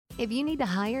If you need to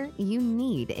hire, you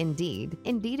need Indeed.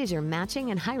 Indeed is your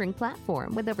matching and hiring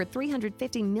platform with over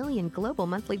 350 million global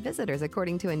monthly visitors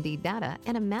according to Indeed data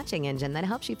and a matching engine that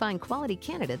helps you find quality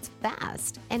candidates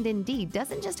fast. And Indeed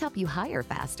doesn't just help you hire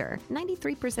faster.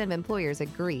 93% of employers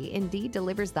agree Indeed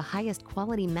delivers the highest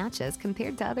quality matches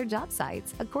compared to other job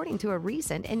sites, according to a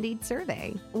recent Indeed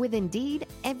survey. With Indeed,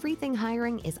 everything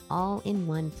hiring is all in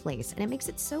one place, and it makes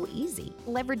it so easy.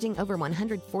 Leveraging over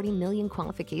 140 million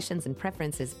qualifications and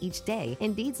preferences each day,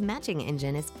 Indeed's matching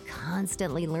engine is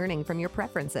constantly learning from your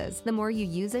preferences. The more you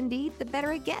use Indeed, the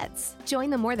better it gets. Join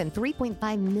the more than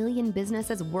 3.5 million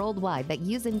businesses worldwide that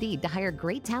use Indeed to hire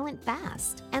great talent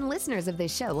fast. And listeners of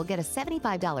this show will get a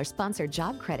 $75 sponsored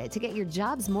job credit to get your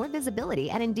jobs more visibility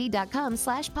at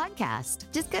Indeed.com/podcast.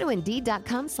 Just go to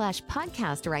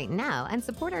Indeed.com/podcast right now and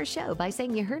support our show by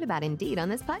saying you heard about Indeed on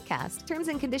this podcast. Terms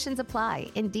and conditions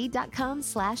apply.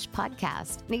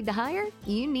 Indeed.com/podcast. Need to hire?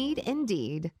 You need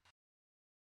Indeed.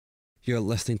 You're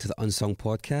listening to the Unsung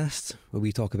Podcast, where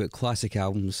we talk about classic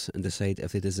albums and decide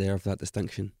if they deserve that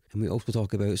distinction. And we also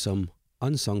talk about some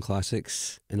unsung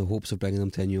classics in the hopes of bringing them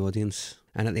to a new audience.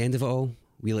 And at the end of it all,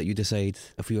 we let you decide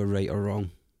if we were right or wrong.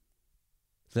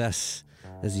 This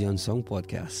is the Unsung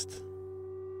Podcast.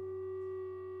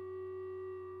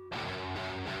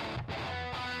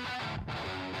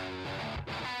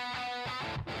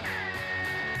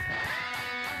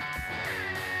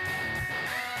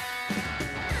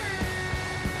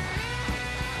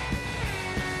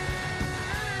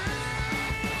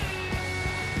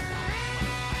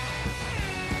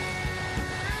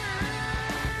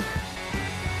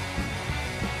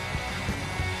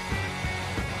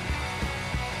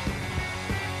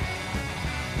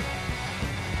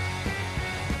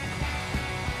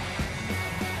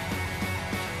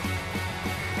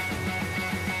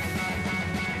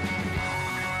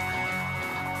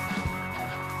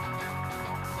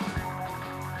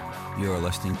 You are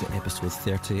listening to episode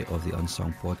 30 of the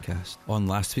Unsung Podcast. On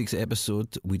last week's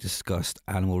episode, we discussed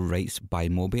Animal Rights by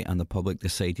Moby, and the public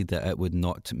decided that it would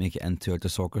not make it into our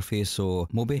discography. So,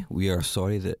 Moby, we are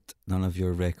sorry that none of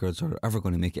your records are ever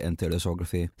going to make it into our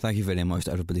discography. Thank you very much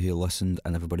to everybody who listened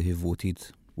and everybody who voted.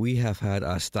 We have had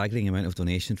a staggering amount of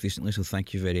donations recently, so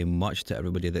thank you very much to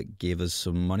everybody that gave us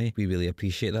some money. We really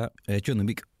appreciate that. During the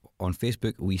week, on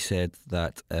Facebook, we said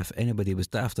that if anybody was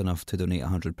daft enough to donate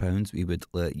 £100, we would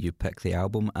let you pick the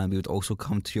album, and we would also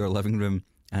come to your living room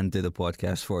and do the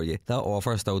podcast for you. That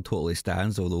offer still totally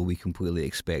stands, although we completely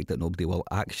expect that nobody will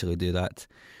actually do that.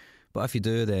 But if you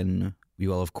do, then we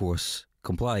will, of course,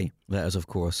 comply. That is, of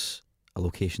course, a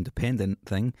location-dependent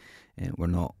thing. We're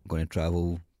not going to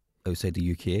travel outside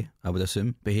the UK, I would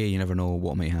assume. But hey, you never know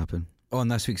what might happen. On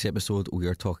this week's episode, we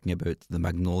are talking about the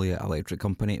Magnolia Electric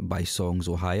Co by Songs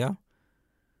Ohia.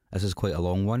 This is quite a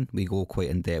long one. We go quite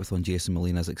in depth on Jason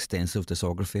Molina's extensive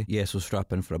discography. Yeah, so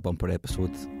strap in for a bumper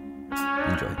episode.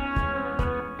 Enjoy.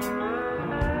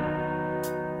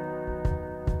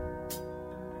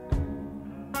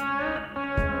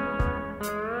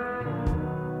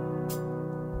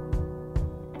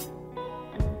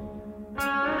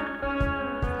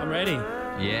 I'm ready.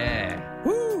 Yeah.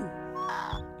 Woo!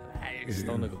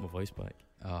 Still not got my voice back.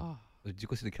 Oh, did you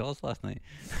go see the Killers last night?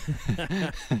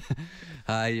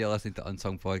 Hi, you're listening to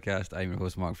Unsung Podcast. I'm your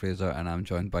host, Mark Fraser, and I'm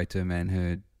joined by two men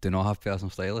who do not have personal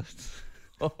stylists.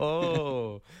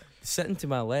 Oh, sitting to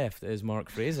my left is Mark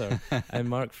Fraser, and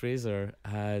Mark Fraser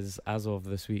has, as of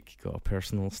this week, got a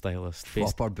personal stylist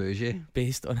Proper bougie.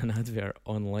 based on an advert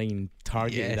online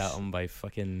targeted at him by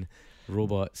fucking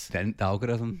robots. The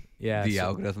algorithm. Yeah, The so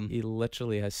algorithm. He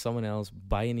literally has someone else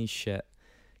buying his shit,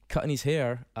 cutting his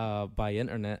hair by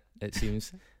internet, it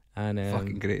seems, and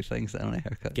Fucking great things on a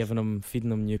haircut.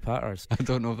 feeding him new patterns. I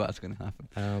don't know if that's going to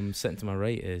happen. Sitting to my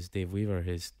right is Dave Weaver,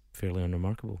 who's fairly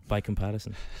unremarkable by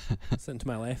comparison. Sitting to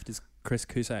my left is Chris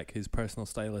Cusack, whose personal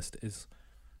stylist is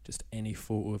just any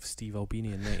photo of Steve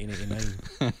Albini in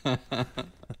 1989.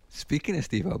 Speaking of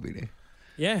Steve Albini,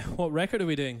 Yeah, what record are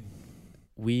we doing?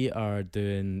 We are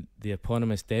doing the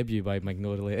eponymous debut by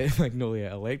Magnolia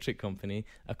Electric Company,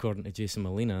 according to Jason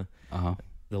Molina,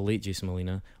 the late Jason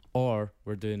Molina, or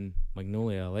we're doing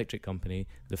Magnolia Electric Company,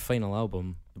 the final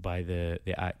album by the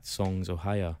act Songs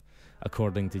Ohia,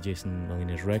 according to Jason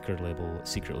Molina's record label,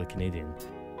 Secretly Canadian.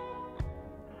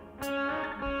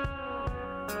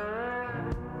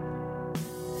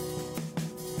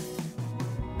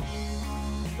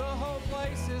 The whole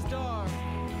place is dark.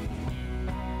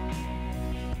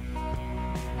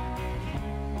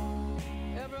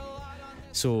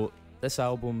 So this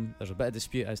album, there's a bit of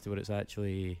dispute as to what it's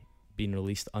actually been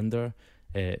released under.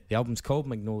 The album's called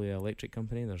Magnolia Electric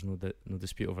Company. There's no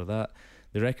dispute over that.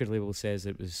 The record label says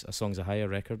it was a Songs of Hire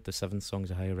record, the 7th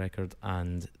Songs of Hire record,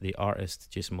 and the artist,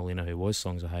 Jason Molina, who was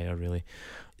Songs of Hire really,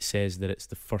 says that it's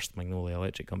the first Magnolia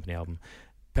Electric Company album.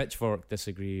 Pitchfork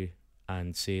disagree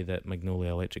and say that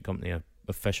Magnolia Electric Company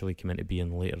officially came into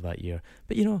being later that year.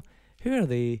 But you know, who are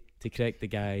they to correct the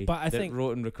guy that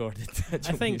wrote and recorded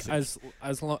digital music?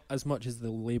 as much as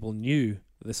the label knew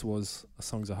this was a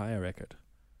Songs of Hire record,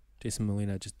 Jason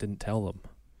Molina just didn't tell them.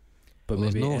 But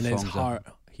maybe in his heart,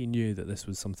 he knew that this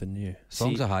was something new.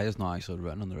 Songs of Hire is not actually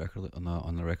written on the record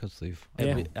on the record sleeve.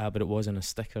 But it was on a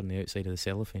sticker on the outside of the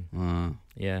cellophane.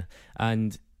 Yeah,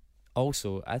 and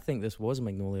also I think this was a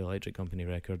Magnolia Electric Company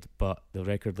record, but the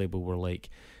record label were like,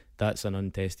 "That's an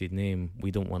untested name.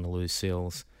 We don't want to lose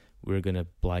sales. We're going to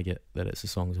blag it that it's a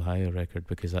Songs of Hire record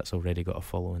because that's already got a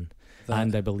following."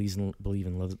 And I believe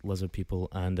in lizard people,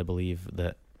 and I believe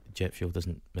that jet fuel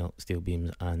doesn't melt steel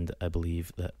beams, and I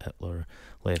believe that Hitler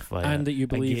left via and that you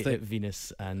believe that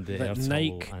Venus and the that Earth's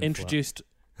Nike introduced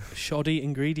shoddy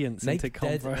ingredients into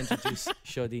Converse. Nike did introduce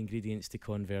shoddy ingredients to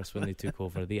Converse when they took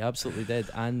over. They absolutely did,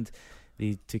 and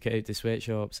they took it out to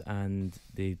sweatshops, and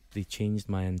they changed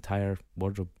my entire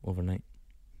wardrobe overnight.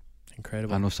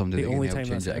 Incredible. I know somebody the that only can time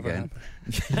help change that's it ever again.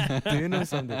 happened. Do you know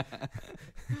somebody?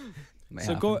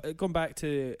 So going back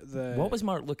to the... What was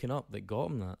Mark looking up that got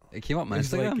him that? It came up on It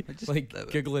was Instagram. like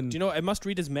Googling. Do you know, I must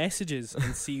read his messages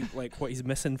and see like what he's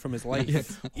missing from his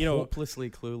life. You know, hopelessly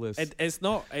clueless.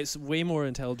 It's way more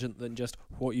intelligent than just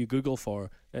what you Google for.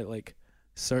 It like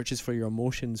searches for your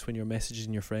emotions when you're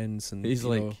messaging your friends, and he's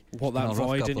like, what that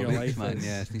void in your life man. is.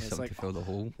 Yeah, it needs something to fill the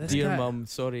hole. Dear mum,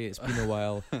 sorry it's been a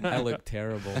while. I look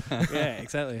terrible. Yeah,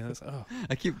 exactly.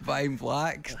 I keep buying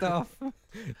black stuff.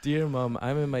 Dear mum,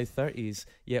 I'm in my 30s,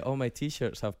 yet all my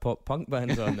t-shirts have pop punk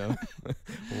bands on them.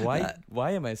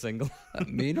 Why am I single? That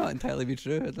may not entirely be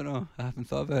true. I don't know. I haven't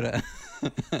thought about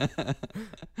it.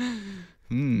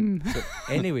 So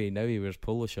anyway, now he wears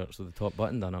polo shirts with the top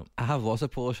button done up. I have lots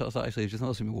of polo shirts actually. You've just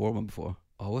not seen me wear one before.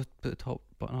 I always put the top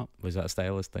button up. Was that a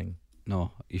stylist thing?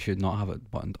 No, you should not have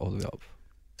it buttoned all the way up.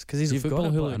 It's because he's a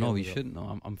football hooligan. No, you shouldn't.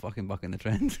 No, I'm fucking bucking the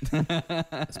trend.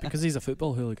 It's because he's a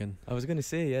football hooligan. I was going to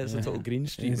say, it's a total Green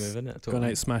Street move, isn't it? Totally.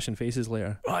 Going out smashing faces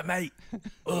later. Right, mate.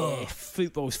 Yeah,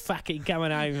 football's fucking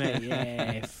coming out, mate.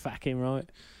 Yeah, fucking right.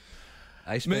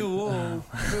 I spent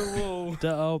Millwall.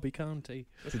 Derby County.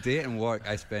 Today at work,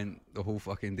 I spent the whole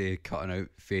fucking day cutting out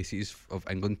faces of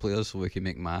England players so we can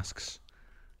make masks.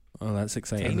 Oh, that's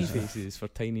exciting. Tiny faces for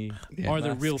tiny. Yeah. Are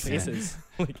they real faces?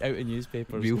 Like out in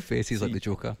newspapers. Real faces like the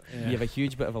Joker. Yeah. You have a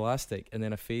huge bit of elastic and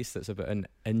then a face that's about an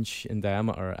inch in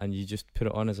diameter, and you just put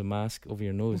it on as a mask over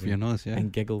your nose.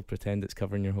 And giggle, pretend it's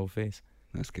covering your whole face.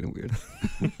 That's kind of weird.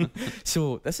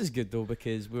 So this is good though,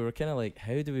 because we were kind of like,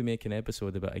 how do we make an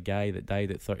episode about a guy that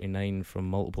died at 39 from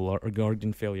multiple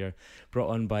organ failure brought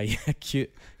on by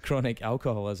acute chronic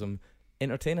alcoholism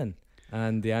entertaining?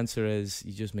 And the answer is,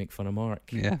 you just make fun of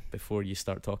Mark before you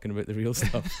start talking about the real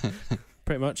stuff.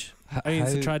 Pretty much. I mean,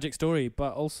 it's a tragic story,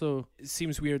 but also it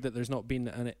seems weird that there's not been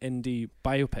an indie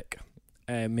biopic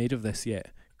made of this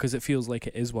yet, because it feels like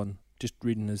it is one. Just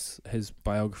reading his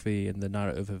biography and the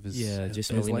narrative of his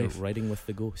just his life. Riding with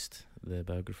the Ghost, the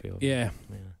biography of him.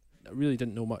 I really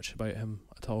didn't know much about him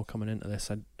at all coming into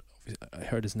this. I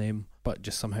heard his name, but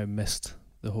just somehow missed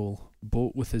the whole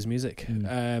boat with his music. It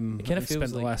kind of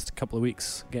spent the last couple of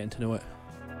weeks getting to know it.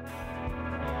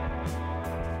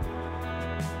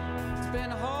 It's been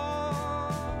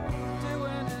hard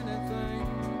doing anything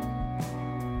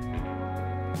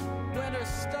when they're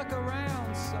stuck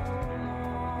around so long.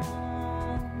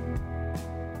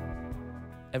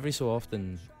 Every so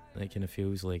often, it kind of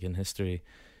feels like in history,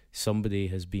 somebody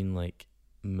has been like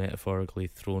metaphorically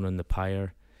thrown on the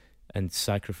pyre and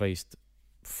sacrificed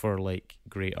for like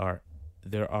great art.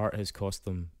 Their art has cost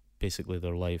them basically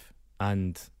their life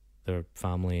and their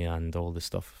family and all the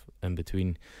stuff in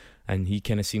between, and he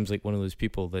kind of seems like one of those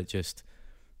people that just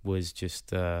was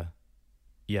just if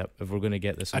we're going to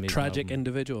get this a tragic album,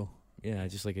 individual,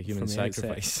 just like a human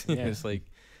sacrifice. It's like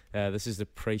this is the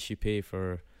price you pay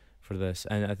for this.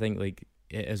 And I think like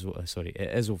it is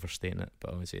overstating it,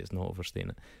 but I would say it's not overstating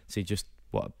it. Say just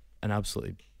what an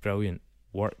absolutely brilliant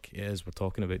work it is we're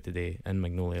talking about today in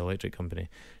Magnolia Electric Company.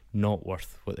 Not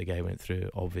worth what the guy went through,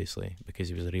 obviously, because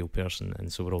he was a real person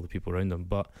and so were all the people around him,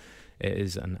 but it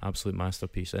is an absolute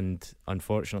masterpiece, and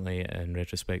unfortunately in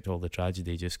retrospect all the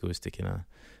tragedy just goes to kind of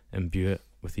imbue it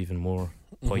with even more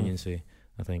poignancy,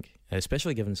 I think,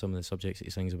 especially given some of the subjects that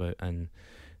he sings about and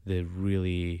the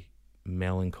really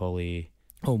melancholy,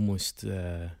 almost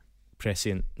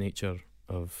prescient nature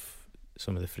of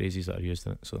some of the phrases that are used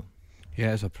in it. So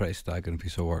Yeah, it's a pretty staggering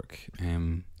piece of work.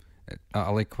 I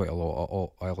like quite a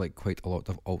lot. I like quite a lot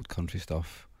of old country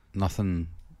stuff. Nothing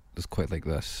is quite like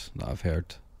this that I've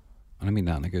heard, and I mean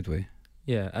that in a good way.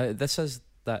 Yeah, this has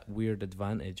that weird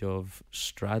advantage of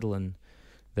straddling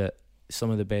that some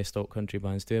of the best alt country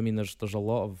bands do. I mean, there's a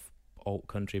lot of alt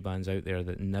country bands out there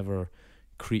that never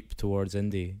creep towards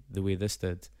indie the way this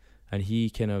did, and he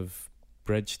kind of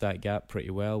bridged that gap pretty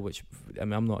well. Which, I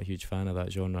mean, I'm not a huge fan of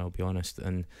that genre, I'll be honest,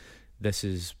 and this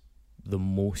is the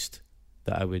most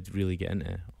that I would really get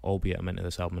into, albeit I'm into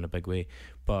this album in a big way.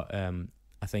 But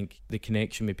I think the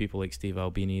connection with people like Steve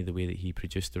Albini, the way that he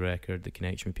produced the record, the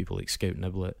connection with people like Scout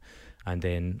Niblet, and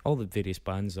then all the various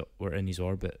bands that were in his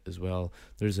orbit as well,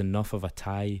 there's enough of a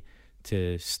tie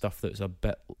to stuff that's a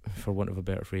bit, for want of a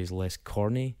better phrase, less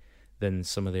corny than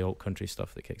some of the alt country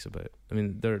stuff that kicks about. I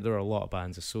mean, there are a lot of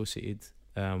bands associated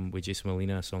with Jason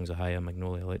Molina, songs Ohia,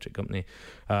 Magnolia Electric Co.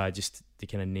 Just to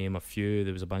kind of name a few,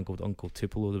 there was a band called Uncle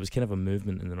Tupelo. There was kind of a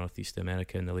movement in the Northeast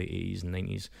America in the late 80s and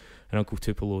 90s, and Uncle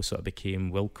Tupelo sort of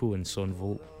became Wilco and Son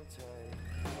Volt.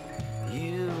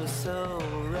 You were so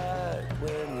right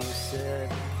when you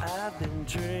said I've been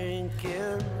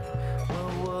drinking.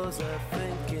 What was I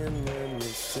thinking when you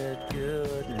said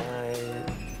good night?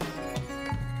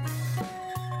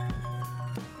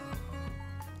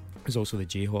 There's also the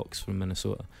Jayhawks from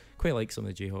Minnesota. Quite like some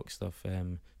of the Jayhawk stuff,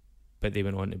 but they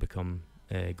went on to become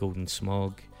Golden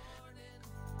Smog.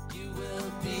 You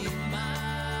will be mine,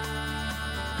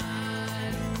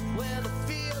 where the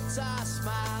fields are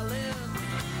smiling.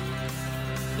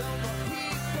 No more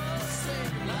people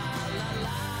sing la la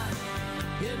la.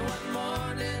 In one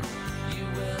morning, you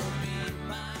will be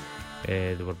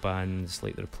mine. There were bands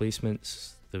like The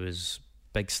Replacements. There was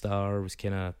Big Star was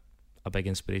kind of a big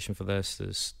inspiration for this.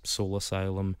 There's Soul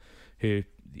Asylum, who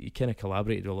he kind of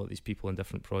collaborated with a lot of these people in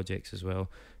different projects as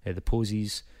well. The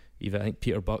Posies, even I think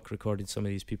Peter Buck recorded some of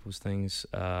these people's things.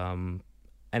 And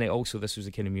this was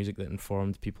the kind of music that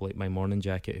informed people like My Morning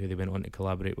Jacket, who they went on to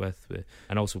collaborate with,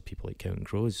 and also people like Counting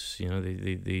Crows. You know,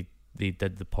 they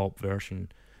did the pop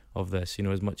version of this. You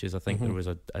know, as much as I think there was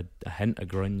a hint of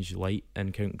grunge light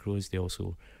in Counting Crows, they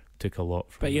also took a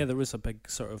lot from. But yeah, there was a big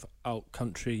sort of alt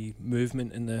country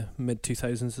movement in the mid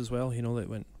 2000s as well. You know, that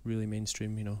went really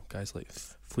mainstream. You know, guys like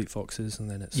Fleet Foxes, and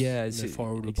then it's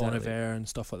forward with Bon Iver and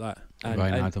stuff like that. And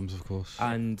Ryan Adams, of course,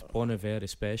 and Bon Iver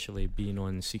especially being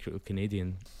on Secretly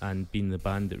Canadian and being the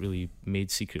band that really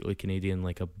made Secretly Canadian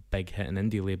like a big hit and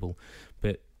indie label.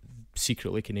 But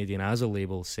Secretly Canadian as a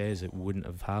label says it wouldn't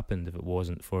have happened if it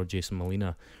wasn't for Jason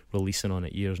Molina releasing on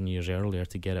it years and years earlier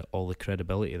to get it all the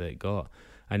credibility that it got.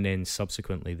 And then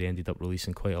subsequently they ended up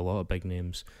releasing quite a lot of big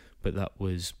names, but that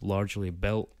was largely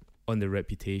built on the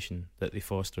reputation that they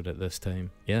fostered at this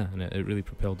time. Yeah, and it really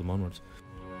propelled them onwards.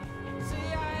 See,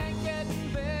 I ain't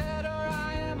getting better,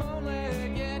 I am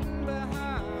only getting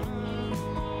behind.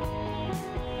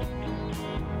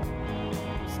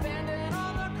 Standing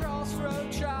on the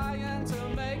crossroad trying to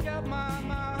make up my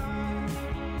mind.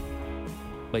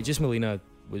 Like Jason Molina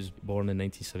was born in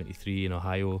 1973 in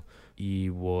Ohio. He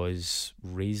was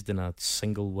raised in a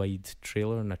single wide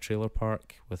trailer in a trailer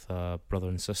park with a brother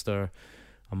and sister,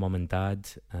 a mum and dad,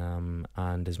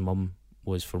 and his mum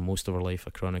was for most of her life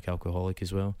a chronic alcoholic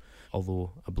as well,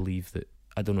 although I believe that,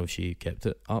 I don't know if she kept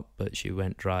it up, but she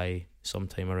went dry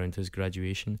sometime around his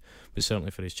graduation. But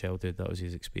certainly for his childhood, that was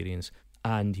his experience.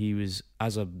 And he was,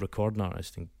 as a recording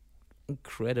artist,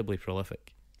 incredibly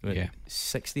prolific. I mean,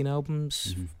 16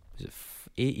 albums, was it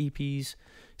 8 EPs,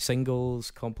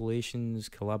 singles, compilations,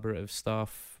 collaborative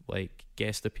stuff, like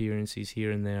guest appearances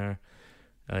here and there.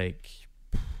 Like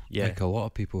a lot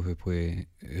of people who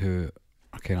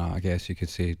are kind of, I guess you could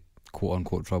say, quote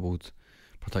unquote troubled,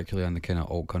 particularly in the kind of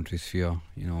alt country sphere.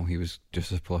 You know, he was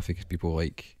just as prolific as people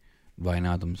like Ryan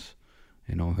Adams,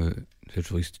 you know, who's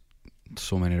released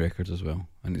so many records as well.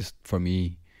 And it's, for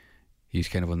me, he's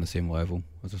kind of on the same level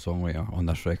as a songwriter on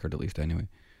this record, at least anyway.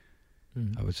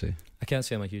 I would say. I can't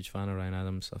say I'm a huge fan of Ryan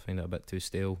Adams. I find it a bit too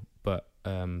stale, but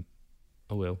oh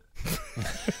well.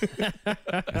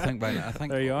 I think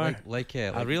there you are.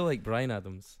 I really like Bryan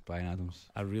Adams.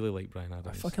 I really like Bryan Adams.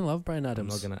 I fucking love Bryan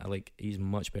Adams. I'm not gonna he's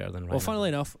much better than Ryan. Well, funnily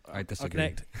enough, I disagree. I'll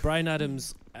connect. Bryan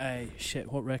Adams.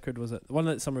 What record was it? The one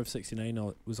that Summer of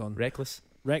 '69 was on. Reckless,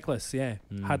 yeah.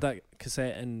 Had that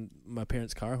cassette in my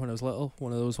parents' car when I was little.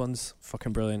 One of those ones.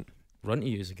 Fucking brilliant. Run to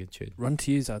You is a good tune. Run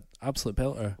to You is an absolute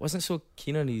belter. Wasn't so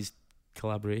keen on his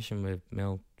collaboration with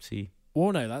Mel C.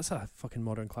 Oh, no, that's a fucking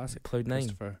modern classic.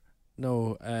 Cloud9.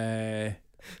 No,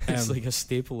 it's like a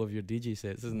staple of your DJ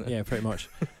sets, isn't it? Yeah, pretty much.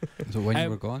 So When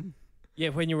You Were Gone? Yeah,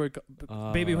 when you were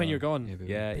Baby When You're Gone.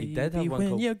 Yeah, he did have one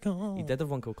called He did have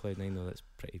one called Cloud9 though. That's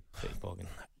pretty bogging.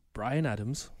 Bryan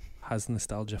Adams has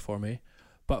nostalgia for me,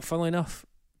 but funnily enough,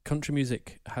 country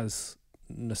music has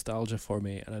nostalgia for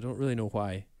me, and I don't really know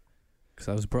why, because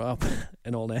I was brought up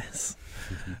in Allness.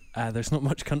 There's not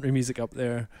much country music up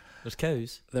there. There's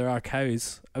cows. There are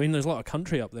cows. I mean, there's a lot of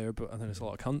country up there, but and there's a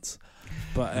lot of cunts.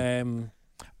 But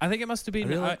I think it must have been. I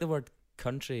really like the word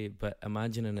country, but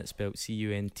imagining it spelled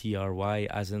CUNTRY,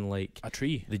 as in like a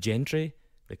tree. The gentry,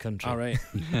 the country. All right.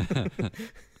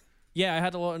 Yeah, I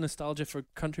had a lot of nostalgia for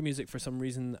country music for some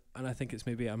reason, and I think it's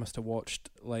maybe I must have watched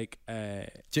like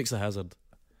Jake's the Hazard.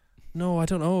 No, I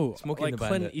don't know. Smoking like the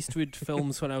Clint Bandit. Eastwood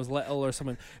films when I was little or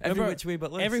something. Every Which Way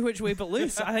But Loose. Every Which Way But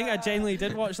Loose. I think I genuinely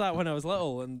did watch that when I was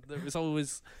little, and there was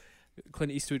always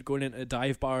Clint Eastwood going into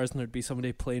dive bars, and there'd be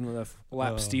somebody playing with a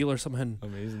lap steel or something.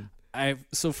 Amazing.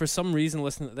 So for some reason,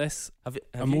 listening to this, have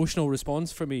emotional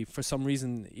response for me, for some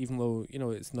reason, even though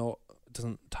it's not, it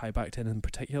doesn't tie back to anything in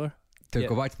particular. To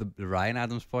go back to the Ryan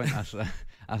Adams point, actually,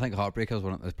 I think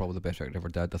Heartbreakers is probably the best record ever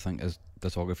did. I think his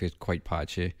discography is quite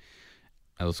patchy.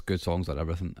 There's good songs and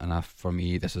everything, and for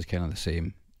me, this is kind of the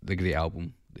same. The great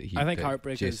album that he. I think did,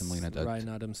 Heartbreakers Jason Molina did. Ryan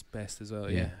Adams' best as well.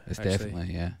 Yeah, it's actually.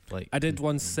 definitely Like I did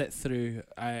once sit through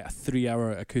a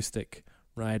 3-hour acoustic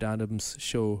Ryan Adams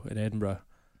show in Edinburgh.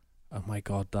 Oh my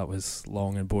god, that was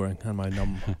long and boring, and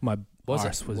my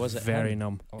arse was very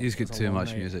numb. He's got too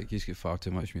much music. He's got far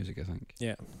too much music, I think.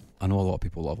 Yeah, I know a lot of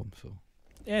people love him. So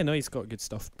yeah, no, he's got good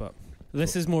stuff, but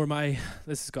this is more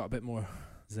this has got a bit more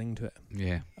zing to it.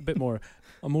 Yeah, a bit more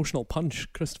emotional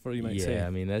punch, Christopher, you might say. Yeah,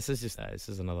 I mean, this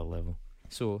is another level.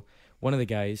 So one of the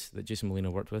guys that Jason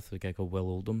Molina worked with, a guy called Will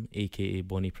Oldham, aka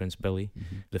Bonnie Prince Billy,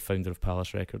 the founder of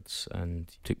Palace Records,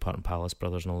 and took part in Palace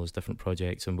Brothers and all those different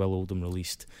projects, and Will Oldham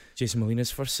released Jason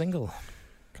Molina's first single.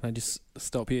 Can I just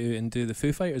stop you and do the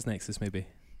Foo Fighters Nexus maybe?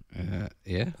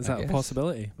 Yeah. Is that a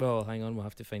possibility? Well, hang on, we'll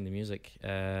have to find the music.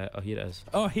 Here it is.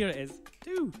 Oh, here it is.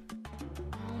 Do.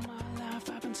 All my life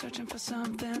I've been searching for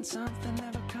something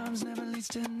never comes, never leads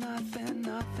to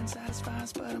nothing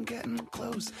satisfies, but I'm getting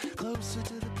closer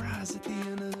to the prize at the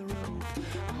end of the road.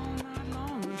 All night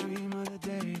long I dream of the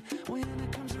day when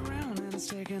it comes around and it's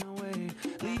taken away,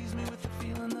 leaves me with the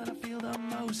feeling that I feel the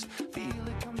most, feel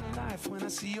it come to life when I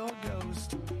see your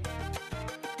ghost.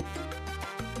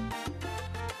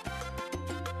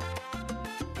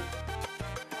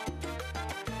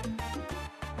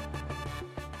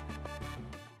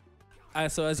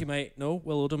 So as you might know,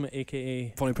 Will Oldham,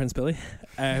 aka Bonnie Prince Billy,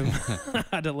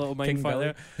 had a little mind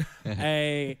fight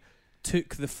there.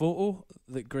 Took the photo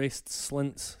that graced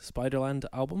Slint's Spiderland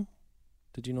album.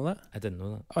 Did you know that? I didn't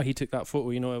know that. Oh, he took that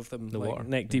photo, of them water.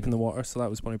 neck deep in the water. So that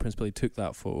was Bonnie Prince Billy took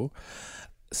that photo.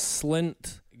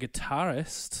 Slint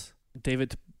guitarist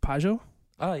David Pajo.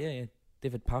 Oh yeah,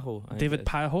 David Pajo. David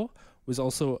Pajo was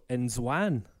also in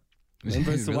Zwan.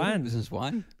 Remember Zwan? Really? Was in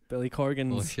Zwan? Billy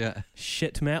Corgan's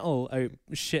shit metal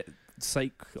shit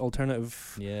psych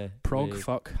alternative prog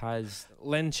fuck.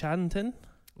 Lynn Shantin.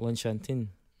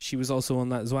 She was also on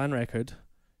that Zwan record.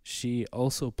 She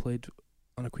also played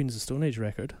on a Queens of Stone Age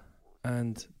record,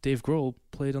 and Dave Grohl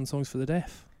played on Songs for the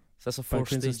Deaf. So that's a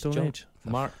 4-stage jump. Age.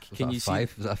 Mark, can you see?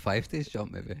 Was that a 5-stage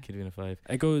jump maybe? Could have been a 5.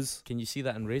 It goes. Can you see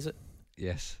that and raise it?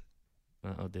 Yes.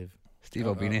 Oh, Dave. Steve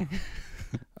Albini.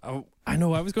 Oh, I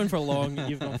know. I was going for long.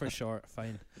 You've gone for short.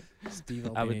 Fine. Steve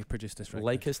Albini produced this record.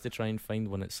 Like us to try and find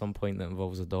one at some point that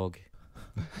involves a dog.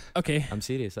 Okay. I'm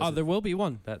serious. There will be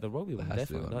one. There will be one.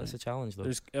 Definitely. That's a challenge, though.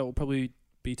 It will probably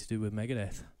be to do with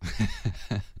Megadeth.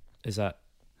 Is that?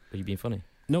 Are you being funny?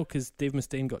 No, because Dave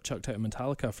Mustaine got chucked out of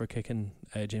Metallica for kicking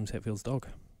James Hetfield's dog.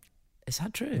 Is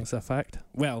that true? That's a fact.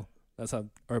 Well, that's a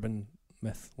urban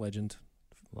myth, legend,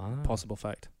 possible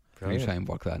fact. You try and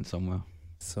work that in somewhere.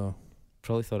 So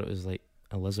probably thought it was like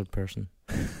a lizard person.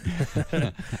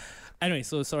 Anyway,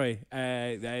 so sorry.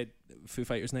 Foo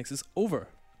Fighters Nexus over.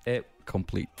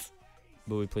 Complete.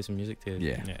 Will we play some music to it?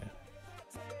 Yeah.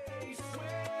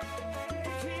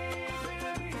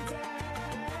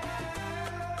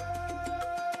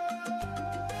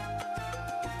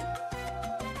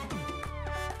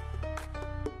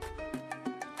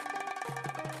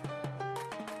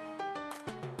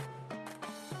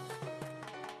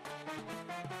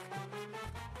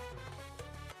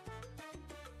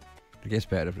 It gets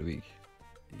better every week.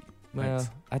 Well,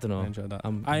 Thanks. I don't know. I enjoyed that.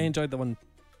 I enjoyed the one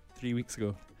 3 weeks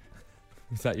ago.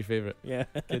 Is that your favourite? Yeah.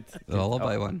 Good. The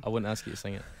lullaby one. I wouldn't ask you to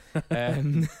sing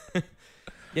it.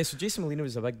 Yeah, so Jason Molina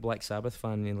was a big Black Sabbath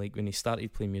fan, and like when he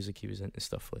started playing music, he was into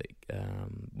stuff like,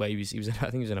 he was in, I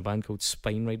think he was in a band called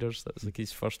Spine Riders. That was like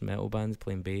his first metal band,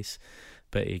 playing bass,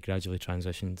 but he gradually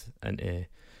transitioned into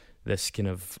this kind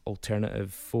of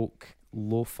alternative folk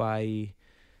lo-fi.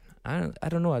 I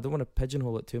don't know. I don't want to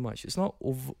pigeonhole it too much. It's not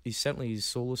over. Certainly his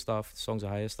solo stuff, Songs of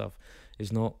Ohia stuff,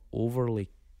 is not overly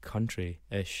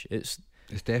country-ish. It's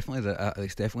definitely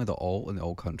the alt in the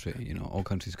alt country. You know, alt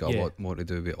country's got a lot more to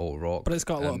do with alt rock, but it's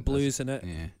got a lot of blues in it.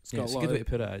 Yeah, it's a good way to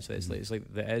put it. Actually, it's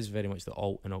like there is very much the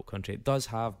alt and alt country. It does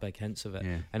have big hints of it,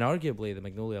 and arguably the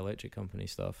Magnolia Electric Company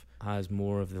stuff has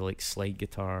more of the like slide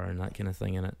guitar and that kind of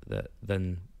thing in it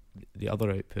than the other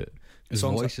output. His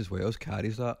voice as well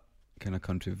carries that kind of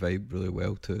country vibe really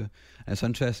well too. And it's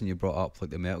interesting you brought up like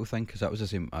the metal thing, because that was the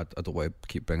same. I don't want to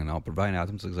keep bringing it up, but Bryan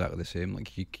Adams is exactly the same. Like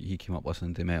he came up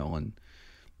listening to metal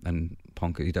and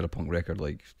punk. He did a punk record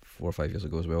like 4 or 5 years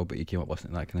ago as well, but he came up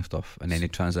listening to that kind of stuff, and then he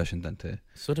transitioned into.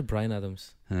 So did Bryan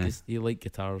Adams. He liked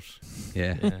guitars.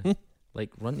 Yeah. Like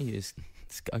Runty it's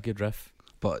got a good riff.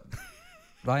 But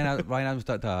Bryan Adams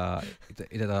did a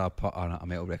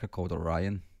metal record called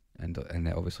Orion, and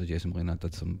obviously Jason Molina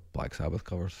did some Black Sabbath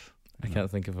covers. I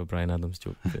can't think of a Bryan Adams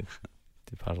joke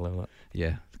to parallel that.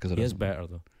 Yeah, because he is better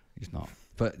though. He's not.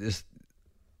 But this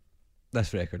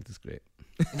record is great.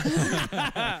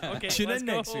 Okay, tune in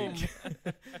next week.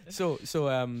 So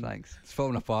thanks. It's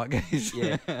falling apart, guys.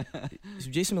 Yeah. So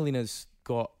Jason Molina's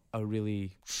got a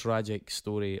really tragic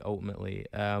story ultimately,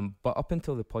 but up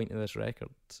until the point of this record,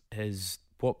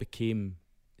 what became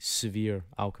severe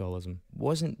alcoholism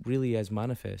wasn't really as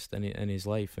manifest in his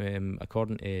life.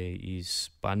 According to his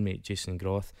bandmate Jason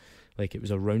Groth, like it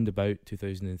was around about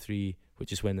 2003,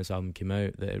 which is when this album came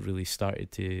out, that it really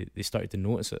started to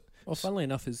notice it. Well, funnily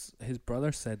enough, his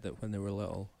brother said that when they were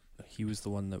little, he was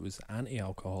the one that was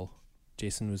anti-alcohol.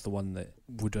 Jason was the one that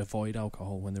would avoid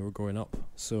alcohol when they were growing up.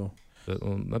 So but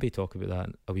we'll maybe talk about that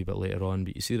a wee bit later on.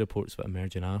 But you see the reports that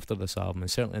emerging after this album,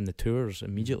 and certainly in the tours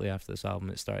immediately after this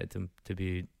album, it started to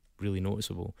be really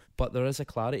noticeable. But there is a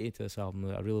clarity to this album,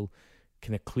 a real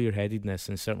kind of clear-headedness,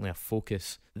 and certainly a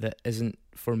focus that isn't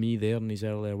for me there in his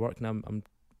earlier work. And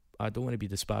I don't want to be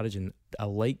disparaging. I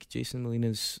like Jason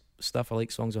Molina's stuff. I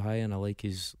like Songs of Ohia, and I like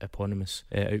his eponymous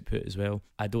output as well.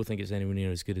 I don't think it's anywhere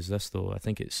near as good as this though. I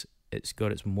think it's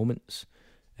got its moments.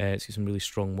 It's got some really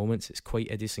strong moments. It's quite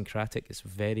idiosyncratic. It's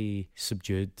very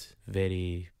subdued,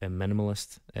 very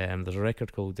minimalist. There's a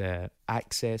record called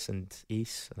Access and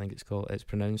Ace, I think it's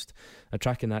pronounced. A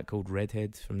track in that called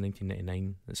Redhead from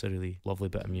 1999. It's a really lovely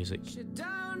bit of music. You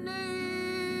don't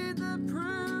need the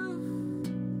proof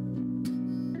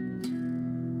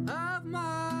of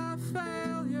my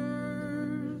failures.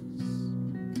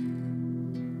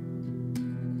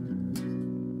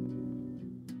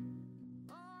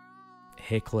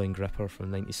 Heckler and Gripper from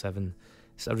 97.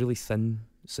 It's a really thin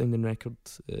sounding record.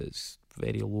 It's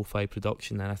very lo-fi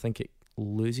production, and I think it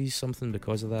loses something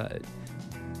because of that. If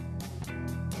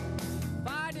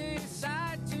I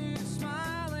decide to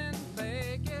smile and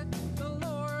fake it, the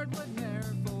Lord would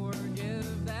never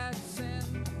forgive that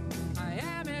sin. I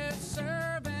am his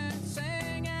servant,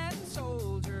 singing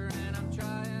soldier, and I'm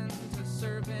trying to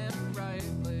serve him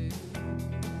rightly.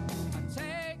 I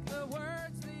take the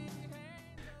words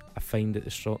I find that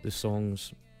the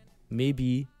songs may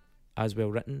be as well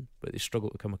written, but they struggle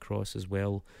to come across as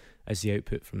well as the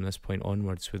output from this point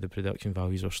onwards, where the production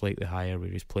values are slightly higher, where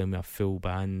he's playing with a full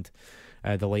band.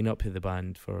 The lineup of the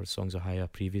band for Songs of Ohia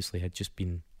previously had just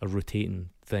been a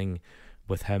rotating thing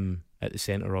with him at the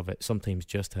centre of it, sometimes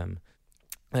just him,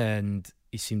 and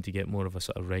he seemed to get more of a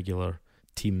sort of regular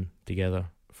team together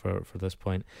for this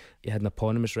point. He had an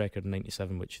eponymous record in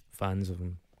 97, which fans of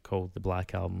him called the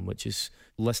Black Album, which is,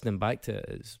 listening back to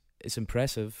it, it's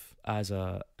impressive as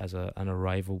an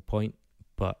arrival point,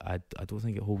 but I don't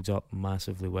think it holds up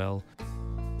massively well.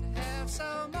 have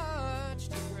so much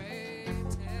to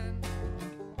pretend,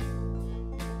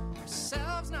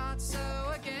 ourselves not so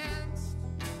against,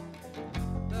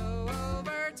 though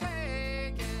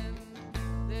overtaken,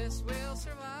 this will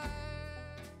survive.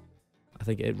 I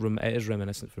think it is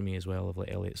reminiscent for me as well of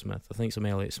like Elliott Smith. I think some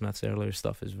Elliott Smith's earlier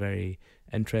stuff is very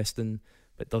interesting,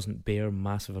 but doesn't bear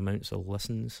massive amounts of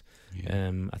listens.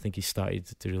 Yeah. I think he started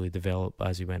to really develop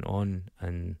as he went on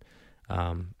and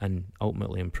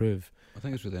ultimately improve. I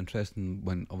think it's really interesting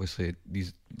when obviously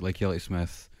these, like Elliott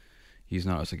Smith, he's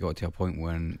not actually got to a point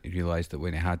when he realised that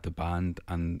when he had the band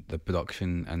and the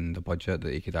production and the budget,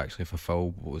 that he could actually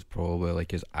fulfil what was probably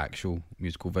like his actual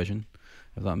musical vision,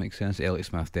 if that makes sense. Elliott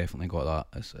Smith definitely got that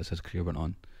as his career went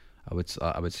on. I would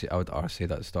say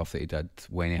that stuff that he did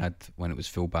when it was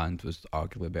full band was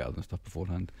arguably better than stuff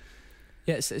beforehand.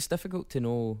 Yeah, it's difficult to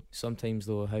know sometimes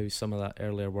though how some of that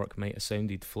earlier work might have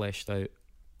sounded fleshed out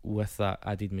with that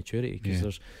added maturity, because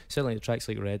there's certainly tracks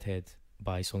like Redhead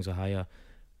by Songs of Ohia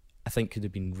I think could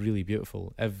have been really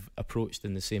beautiful if approached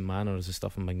in the same manner as the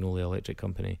stuff in Magnolia Electric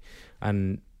Company.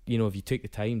 And, you know, if you take the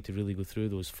time to really go through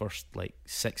those first, like,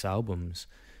 6 albums,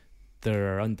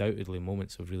 there are undoubtedly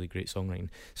moments of really great songwriting.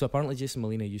 So apparently Jason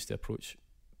Molina used to approach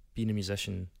being a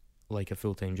musician like a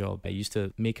full-time job. He used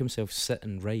to make himself sit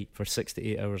and write for 6 to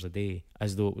 8 hours a day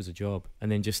as though it was a job,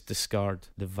 and then just discard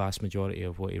the vast majority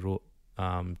of what he wrote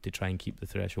to try and keep the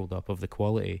threshold up of the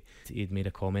quality. He'd made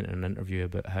a comment in an interview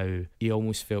about how he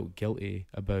almost felt guilty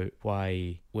about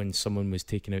why, when someone was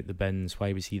taking out the bins,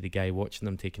 why was he the guy watching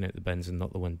them taking out the bins and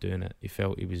not the one doing it? He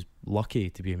felt he was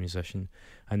lucky to be a musician,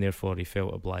 and therefore he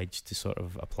felt obliged to sort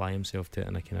of apply himself to it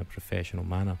in a kind of professional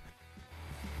manner.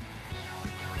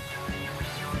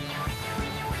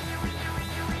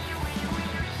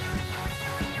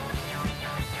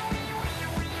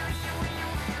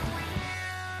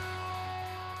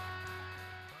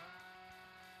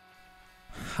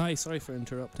 Hi, sorry for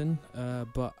interrupting,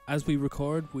 but as we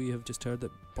record, we have just heard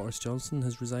that Boris Johnson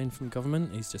has resigned from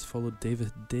government. He's just followed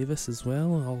David Davis as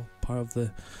well, all part of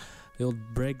the old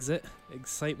Brexit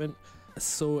excitement.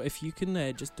 So if you can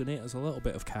just donate us a little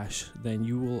bit of cash, then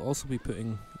you will also be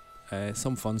putting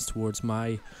some funds towards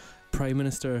my Prime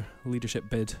Minister leadership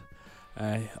bid.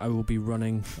 I will be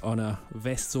running on a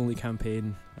vests-only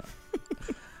campaign.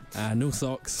 No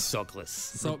socks.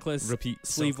 Sockless. Repeat.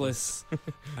 Sleeveless.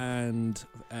 And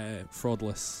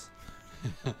fraudless.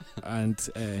 And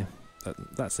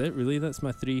that's it, really. That's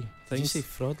my 3 things. Did you say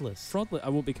fraudless? Fraudless. I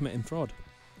won't be committing fraud.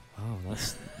 Oh,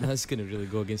 that's going to really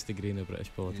go against the grain of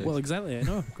British politics. Well, exactly. I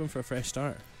know. I'm going for a fresh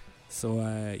start. So,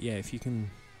 yeah, if you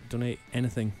can donate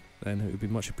anything, then it would be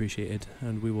much appreciated.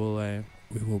 And we will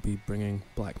be bringing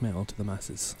black metal to the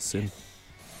masses soon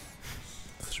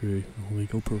through a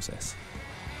legal process.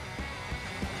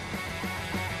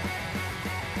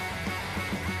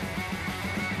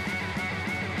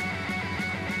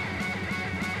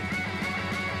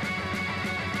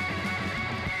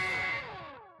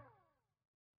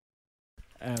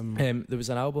 There was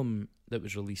an album that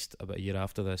was released about a year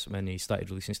after this when he started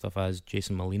releasing stuff as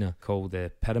Jason Molina called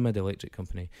the Pyramid Electric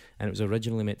Company, and it was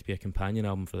originally meant to be a companion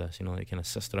album for this, you know, like kind of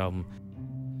sister album.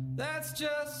 That's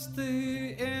just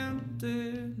the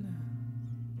ending.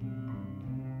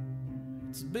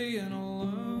 It's being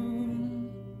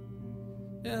alone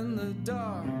in the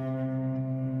dark.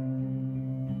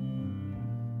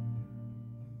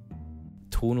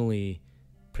 Tonally,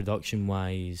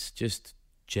 production-wise, just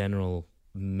general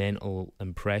mental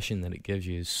impression that it gives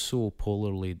you is so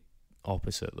polarly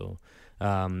opposite, though,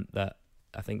 that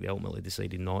I think they ultimately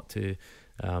decided not to.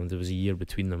 There was a year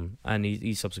between them, and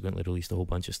he subsequently released a whole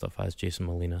bunch of stuff as Jason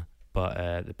Molina.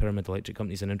 But the Pyramid Electric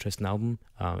Company is an interesting album.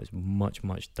 It's much,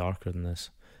 much darker than this,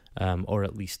 or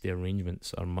at least the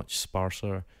arrangements are much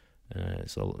sparser.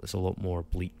 It's a lot more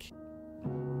bleak. A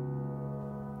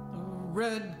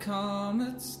red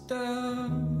comet's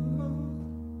down.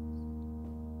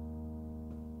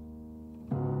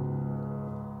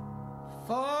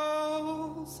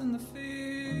 Falls in the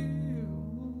field.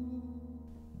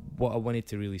 What I wanted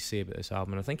to really say about this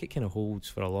album, and I think it kind of holds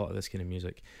for a lot of this kind of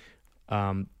music,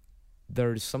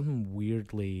 there's something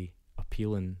weirdly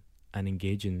appealing and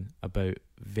engaging about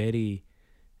very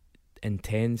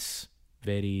intense,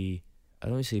 very, I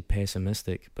don't want to say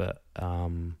pessimistic, but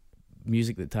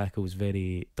music that tackles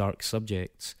very dark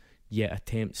subjects yet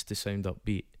attempts to sound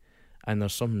upbeat, and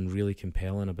there's something really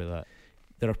compelling about that.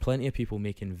 There are plenty of people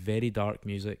making very dark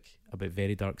music about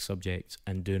very dark subjects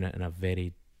and doing it in a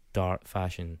very dark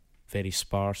fashion, very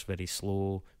sparse, very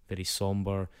slow, very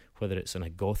somber, whether it's in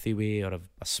a gothy way or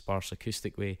a sparse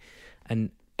acoustic way, and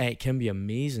it can be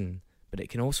amazing, but it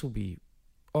can also be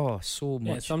so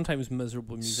much. Yeah, sometimes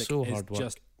miserable music so is hard work.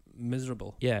 Just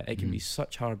miserable. Yeah, it can be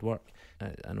such hard work.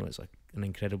 I know it's like an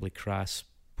incredibly crass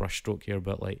brushstroke here,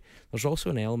 but like there's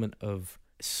also an element of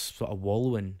sort of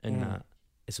wallowing in that.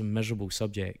 It's a miserable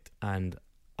subject, and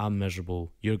I'm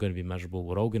miserable, you're going to be miserable,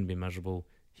 we're all going to be miserable,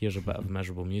 here's a bit of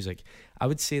miserable music. I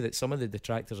would say that some of the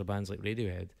detractors of bands like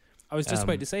Radiohead, I was just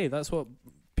about to say, that's what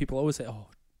people always say, oh,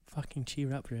 fucking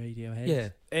cheer up, Radiohead. Yeah.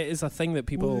 It is a thing that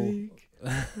people...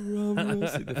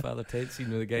 the Father Ted scene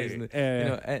with the guys, and you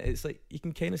know, it's like you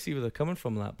can kind of see where they're coming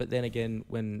from that, but then again,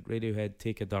 when Radiohead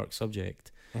take a dark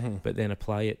subject, but then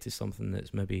apply it to something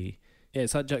that's maybe... Yeah,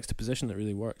 it's that juxtaposition that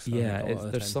really works. Yeah,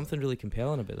 there's something really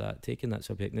compelling about that, taking that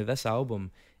subject. Now, this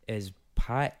album is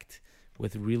packed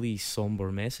with really somber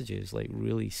messages, like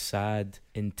really sad,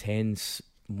 intense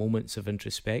moments of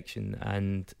introspection,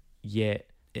 and yet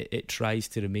it tries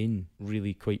to remain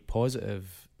really quite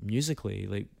positive musically.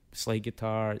 Like, slide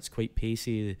guitar. It's quite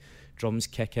pacey. The drums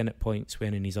kick in at points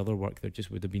when in his other work there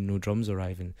just would have been no drums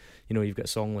arriving. You know, you've got a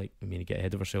song like, I mean, to get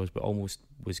ahead of ourselves, but Almost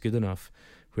was good enough,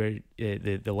 where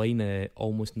the line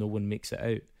almost no one makes it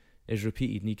out is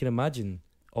repeated, and you can imagine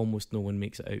almost no one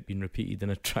makes it out being repeated in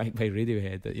a track by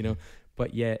Radiohead, that, you know,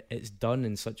 but yet it's done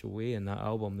in such a way in that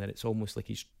album that it's almost like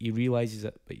he realises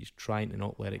it, but he's trying to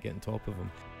not let it get on top of him.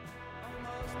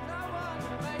 Almost no one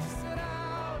makes it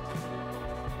out.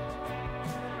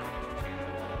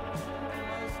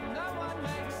 Almost no one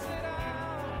makes it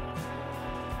out.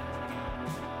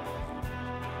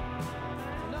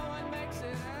 No one makes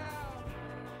it out.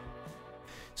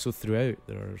 So throughout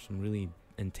there are some really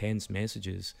intense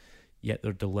messages, yet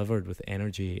they're delivered with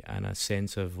energy and a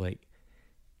sense of like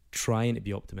trying to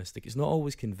be optimistic. It's not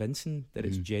always convincing that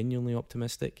it's genuinely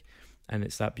optimistic, and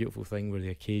it's that beautiful thing where the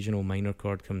occasional minor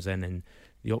chord comes in and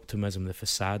the optimism, the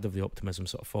facade of the optimism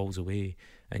sort of falls away,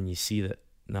 and you see that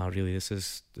really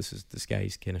this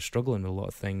guy's kind of struggling with a lot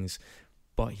of things,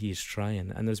 but he's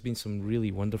trying. And there's been some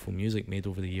really wonderful music made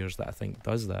over the years that I think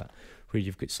does that, where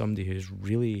you've got somebody who's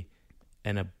really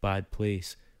in a bad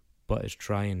place but is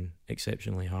trying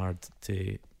exceptionally hard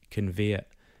to convey it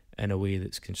in a way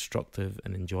that's constructive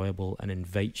and enjoyable and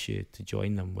invites you to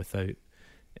join them without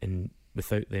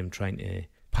them trying to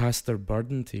pass their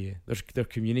burden to you. They're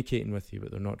communicating with you,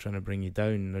 but they're not trying to bring you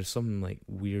down. There's something like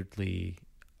weirdly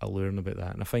alluring about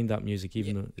that, and I find that music,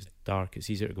 even though it's dark, it's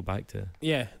easier to go back to.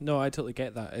 Yeah, no, I totally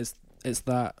get that. It's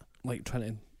that, like, trying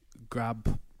to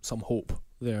grab some hope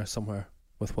there somewhere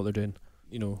with what they're doing,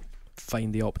 you know,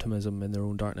 find the optimism in their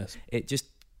own darkness. It just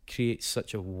creates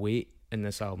such a weight in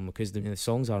this album because the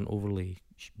songs aren't overly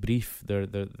brief.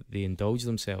 They indulge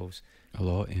themselves a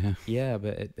lot, yeah,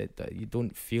 but you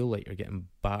don't feel like you're getting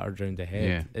battered around the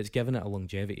head. It's given it a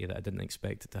longevity that I didn't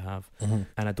expect it to have, and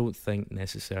I don't think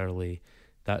necessarily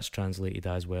that's translated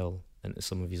as well into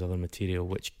some of his other material,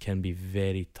 which can be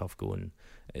very tough going.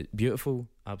 Beautiful,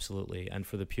 absolutely, and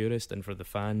for the purist and for the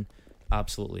fan,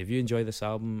 absolutely. If you enjoy this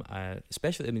album,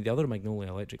 especially, I mean, the other Magnolia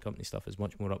Electric Company stuff is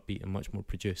much more upbeat and much more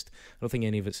produced. I don't think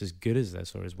any of it's as good as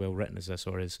this, or as well written as this,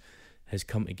 or has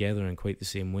come together in quite the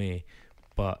same way,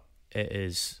 but it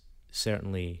is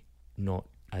certainly not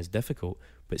as difficult.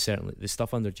 But certainly the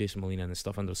stuff under Jason Molina and the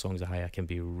stuff under Songs of Ohia can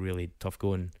be really tough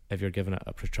going if you're giving it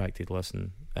a protracted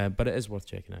listen. But it is worth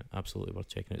checking out, absolutely worth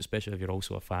checking out, especially if you're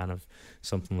also a fan of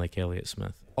something like Elliott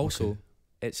Smith. Also,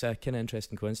 it's a kind of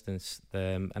interesting coincidence,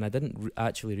 and I didn't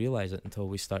actually realise it until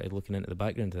we started looking into the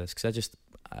background of this, because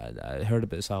I heard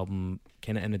about this album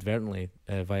kind of inadvertently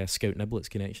via Scout Niblett's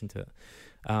connection to it.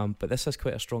 But this has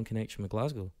quite a strong connection with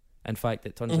Glasgow. In fact,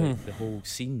 it turns out the whole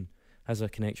scene has a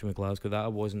connection with Glasgow that I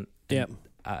wasn't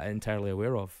entirely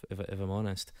aware of, if I'm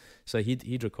honest. So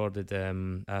he'd recorded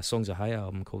a Songs of Ohia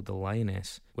album called The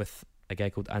Lioness with a guy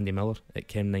called Andy Miller at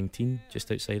Chem 19,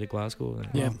 just outside of Glasgow,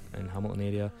 in Hamilton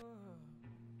area.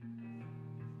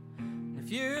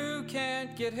 If you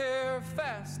can't get here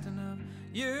fast enough,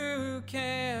 you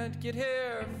can't get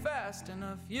here fast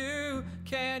enough, you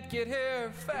can't get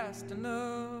here fast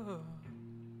enough.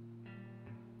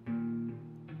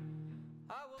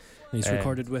 He's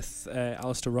recorded with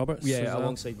Alistair Roberts. Yeah,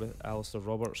 alongside with Alistair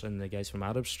Roberts and the guys from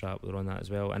Arab Strap were on that as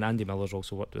well. And Andy Miller's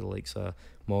also worked with the likes of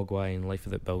Mogwai and Life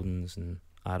Without Buildings and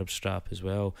Arab Strap as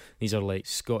well. These are like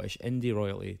Scottish indie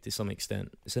royalty to some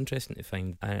extent. It's interesting to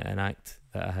find an act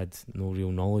that I had no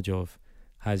real knowledge of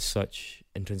has such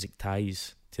intrinsic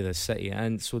ties to this city,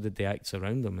 and so did the acts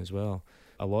around them as well.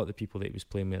 A lot of the people that he was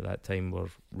playing with at that time were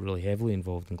really heavily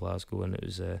involved in Glasgow, and it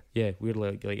was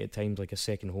weirdly like at times like a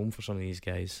second home for some of these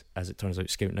guys. As it turns out,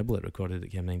 Scout Niblett recorded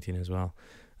at Chem 19 as well,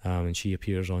 and she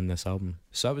appears on this album.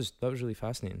 So that was really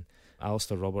fascinating.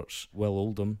 Alistair Roberts, Will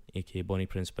Oldham, aka Bonnie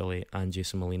Prince Billy, and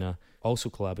Jason Molina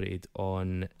also collaborated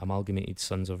on Amalgamated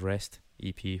Sons of Rest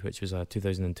EP, which was a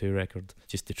 2002 record,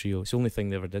 just the trio. It's the only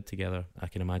thing they ever did together. I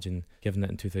can imagine, given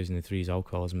that in 2003's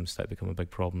alcoholism started to become a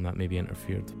big problem, that maybe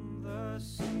interfered. The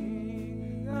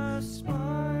sea espied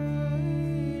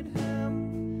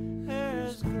him,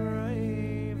 his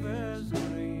grave is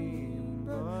green,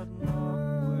 but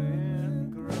not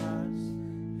with grass,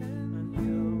 and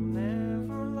you'll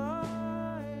never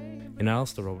lie. And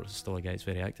Alistair Roberts is still a guy that's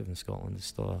very active in Scotland. It's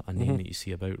still a name that you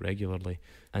see about regularly.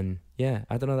 And yeah,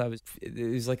 I don't know,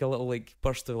 it was like a little like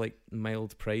burst of like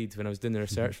mild pride when I was doing the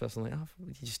research for this. I'm like,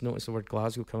 you just notice the word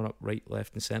Glasgow coming up right,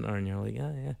 left and centre, and you're like,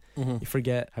 You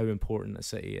forget how important a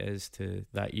city is to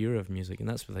that era of music, and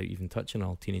that's without even touching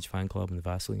all Teenage Fan Club and the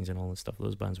Vaselines and all the stuff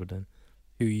those bands were doing.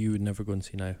 Who you would never go and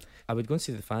see now? I would go and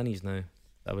see the Fannies now.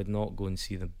 I would not go and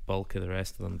see the bulk of the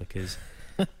rest of them, because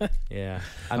Yeah,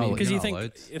 I Oh, mean, Because you're you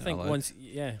not think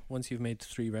allowed. once you've made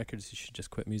 3 records, you should just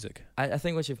quit music. I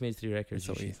think once you've made 3 records,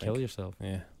 That's you what you should kill think. yourself.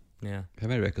 Yeah. Yeah, How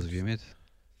many records have you made?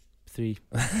 3.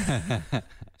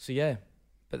 So yeah,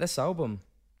 but this album.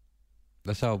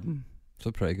 This album, it's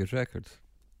a pretty good record.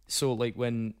 So like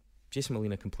when Jason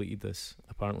Molina completed this,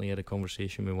 apparently he had a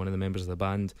conversation with one of the members of the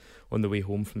band on the way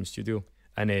home from the studio,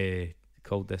 and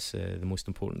called this the most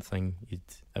important thing he'd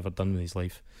ever done with his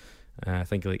life. I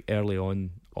think like early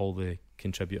on, all the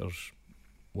contributors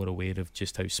were aware of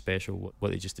just how special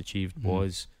what they just achieved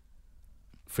was.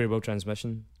 Farewell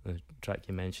Transmission, the track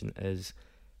you mentioned, is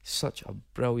such a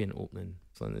brilliant opening.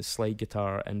 So the slide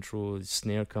guitar intro, the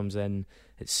snare comes in,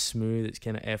 it's smooth, it's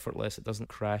kind of effortless, it doesn't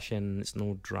crash in, it's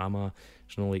no drama,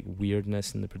 there's no like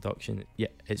weirdness in the production. Yeah,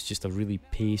 it's just a really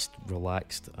paced,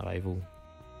 relaxed arrival.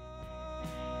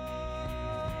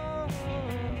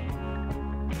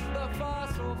 The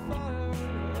fossil fire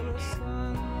of the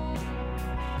sun.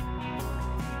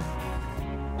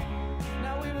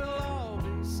 Now we will all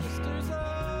be sisters of.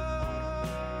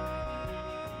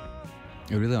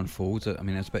 It really unfolds it. I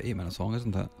mean, it's about 8 minutes long,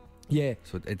 isn't it? Yeah.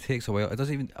 So it takes a while. It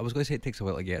doesn't even. I was going to say it takes a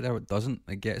while to get there. It doesn't.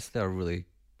 It gets there really.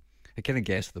 It kind of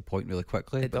gets to the point really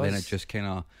quickly, It but then does. it just kind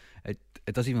of.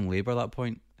 It doesn't even labour that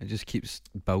point. It just keeps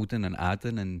building and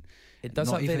adding, and It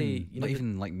does not that even, very, you know, not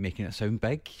even like making it sound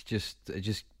big. It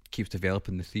just keeps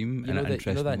developing the theme you in know that,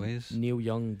 interesting that ways. Neil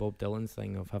Young, Bob Dylan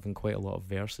thing of having quite a lot of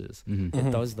verses. Mm-hmm.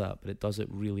 It does that, but it does it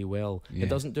really well. Yeah. It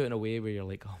doesn't do it in a way where you're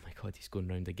like, oh my god, he's going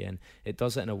round again. It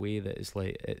does it in a way that is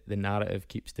like the narrative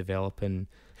keeps developing.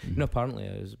 You know, apparently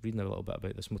I was reading a little bit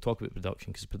about this, and we'll talk about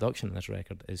production, because production in this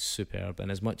record is superb. And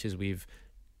as much as we've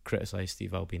criticised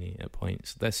Steve Albini at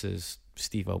points, this is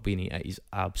Steve Albini at his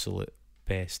absolute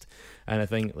best. And I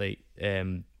think like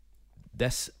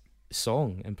this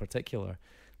song in particular,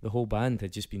 the whole band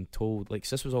had just been told, like,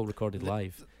 so this was all recorded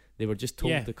live. They were just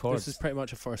told the chords. This is pretty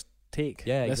much a first take.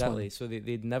 Yeah, this exactly. one. So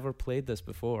they'd never played this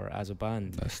before as a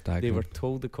band. That's staggering. They were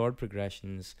told the chord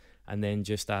progressions and then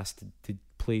just asked to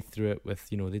play through it with,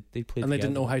 you know, they played And they together.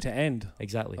 didn't know how to end.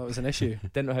 Exactly. That was an issue.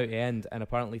 Didn't know how to end, and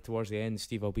apparently towards the end,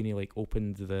 Steve Albini like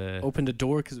opened Opened a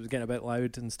door because it was getting a bit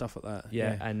loud and stuff like that.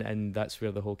 yeah, and that's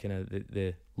where the whole kind of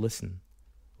the listen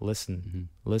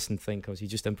thing comes. He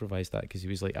just improvised that because he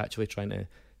was like actually trying to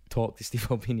talk to Steve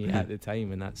Albini at the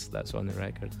time, and that's on the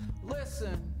record.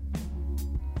 Listen.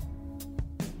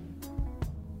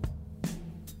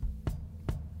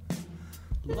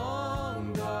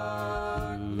 Long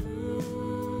dark blues.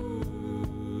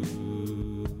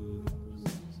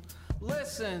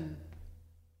 Listen.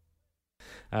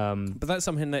 But that's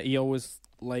something that he always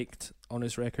liked on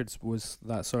his records, was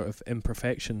that sort of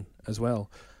imperfection as well.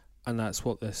 And that's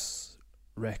what this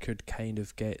record kind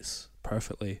of gets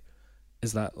perfectly,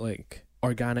 is that like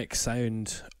organic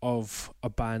sound of a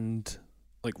band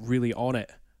like really on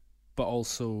it, but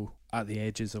also at the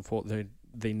edges of what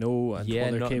they know and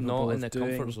what they're capable not in of the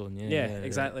doing. comfort zone. Yeah,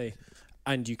 exactly.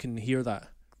 And you can hear that.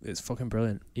 It's fucking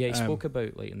brilliant. Yeah, he spoke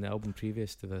about, like, in the album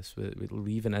previous to this, with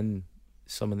leaving in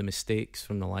some of the mistakes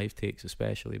from the live takes,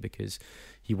 especially because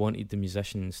he wanted the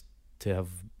musicians to have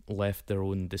left their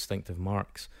own distinctive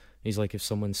marks. He's like, if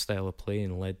someone's style of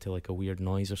playing led to like a weird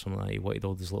noise or something like that, he wanted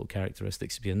all these little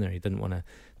characteristics to be in there. He didn't want to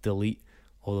delete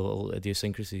all the little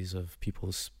idiosyncrasies of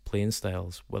people's playing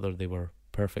styles, whether they were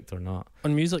perfect or not.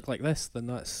 On music like this, then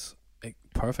that's like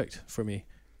perfect for me.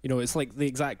 You know, it's like the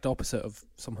exact opposite of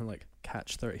something like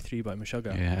Catch 33 by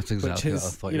Meshuggah. Yeah, that's exactly what I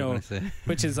thought you were going to say.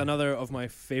 Which is another of my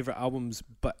favourite albums,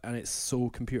 and it's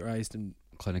so computerised and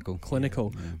Clinical.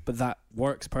 Yeah. But that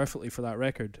works perfectly for that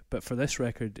record. But for this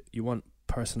record, you want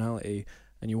personality,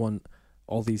 and you want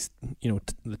all these, you know,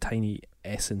 the tiny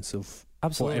essence of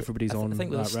Absolutely. what everybody's on I think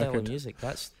with that this style record. of music,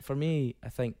 that's, for me, I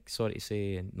think, sorry to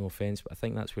say, and no offence, but I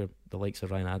think that's where the likes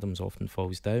of Ryan Adams often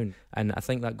falls down. And I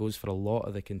think that goes for a lot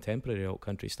of the contemporary alt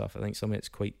country stuff. I think some of it's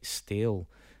quite stale.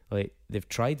 Like, they've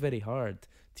tried very hard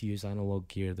to use analog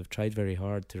gear. They've tried very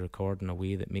hard to record in a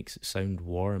way that makes it sound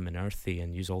warm and earthy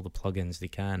and use all the plugins they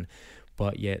can.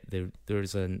 But yet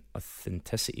there's an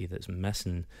authenticity that's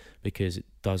missing because it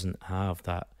doesn't have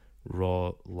that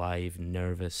raw, live,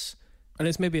 nervous. And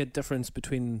it's maybe a difference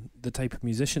between the type of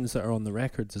musicians that are on the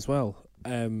records as well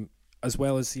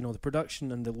as, you know, the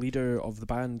production and the leader of the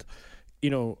band. You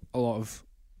know, a lot of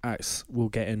acts will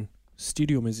get in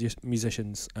studio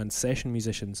musicians and session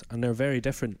musicians, and they're very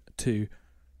different to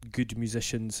good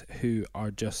musicians who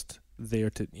are just there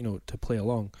to, you know, to play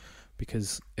along.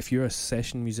 Because if you're a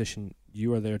session musician,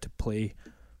 you are there to play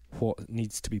what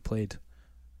needs to be played.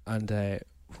 And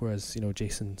whereas, you know,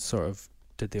 Jason sort of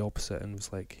did the opposite and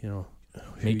was like, you know,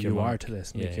 make your mark to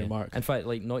this, make your mark. In fact,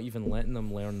 like not even letting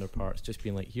them learn their parts, just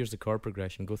being like, here's the chord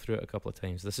progression, go through it a couple of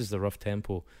times, this is the rough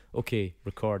tempo, okay,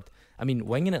 record. I mean,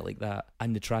 winging it like that,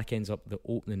 and the track ends up the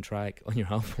opening track on your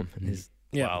album is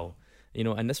wow. You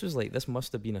know, and this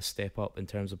must have been a step up in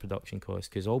terms of production cost,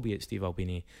 because albeit Steve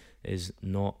Albini is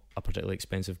not a particularly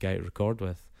expensive guy to record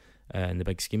with in the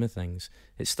big scheme of things,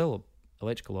 it's still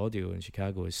electrical audio in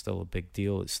Chicago is still a big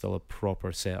deal. It's still a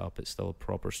proper setup. It's still a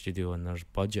proper studio, and there's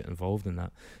budget involved in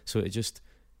that. So it just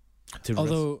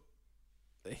although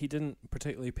he didn't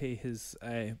particularly pay his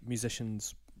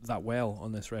musicians that well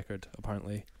on this record,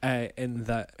 apparently, in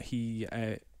that he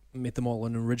made them all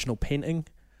an original painting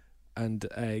and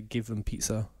gave them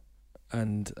pizza,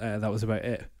 and that was about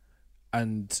it.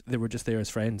 And they were just there as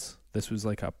friends. This was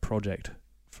like a project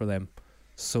for them.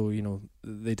 So, you know,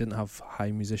 they didn't have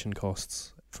high musician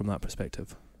costs from that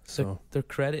perspective. So they're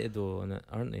credited though on it,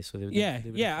 aren't they? So they would I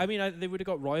mean, they would have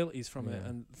got royalties from it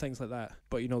and things like that.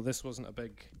 But you know, this wasn't a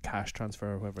big cash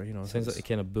transfer or whatever. You know, sounds like the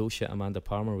kind of bullshit Amanda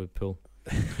Palmer would pull.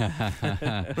 You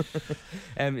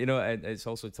know, it's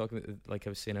also talking about, like I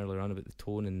was saying earlier on, about the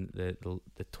tone and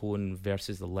the tone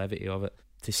versus the levity of it.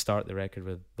 To start the record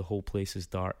with "The whole place is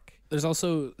dark." There's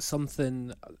also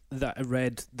something that I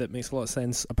read that makes a lot of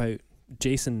sense about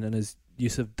Jason and his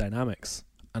use of dynamics,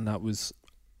 and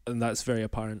that's very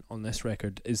apparent on this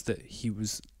record, is that he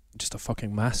was just a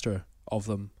fucking master of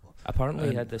them. Apparently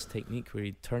he had this technique where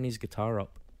he'd turn his guitar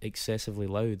up excessively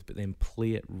loud but then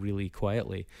play it really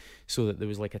quietly, so that there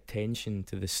was like a tension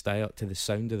to the style, to the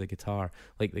sound of the guitar.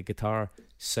 Like the guitar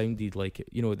sounded like,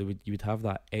 you know, you would have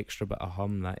that extra bit of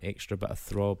hum, that extra bit of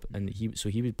throb, and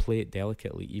he would play it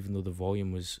delicately even though the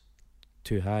volume was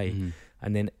too high.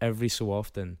 And then every so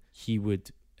often he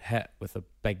would hit with a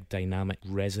big dynamic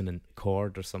resonant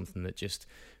chord or something that just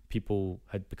people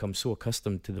had become so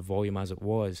accustomed to the volume as it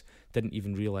was, didn't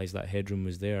even realise that headroom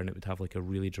was there, and it would have like a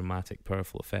really dramatic,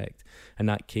 powerful effect. And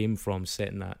that came from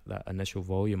setting that initial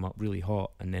volume up really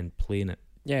hot and then playing it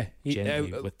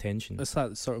gently with tension. It's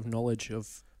that sort of knowledge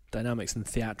of dynamics and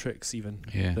theatrics even.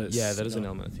 There is an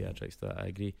element of theatrics to that, I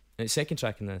agree. And the second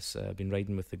track in this, I've been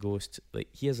riding with the ghost. Like,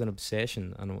 he has an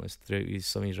obsession, I noticed, throughout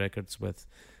some of his records with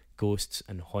ghosts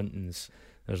and hauntings.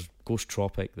 There's Ghost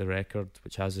Tropic, the record,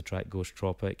 which has the track Ghost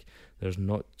Tropic. There's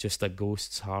Not Just a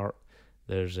Ghost's Heart.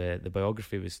 There's the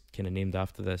biography was kind of named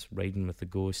after this, Riding with the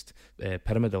Ghost.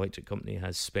 Pyramid Electric Company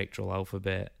has Spectral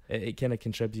Alphabet. It kind of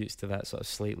contributes to that sort of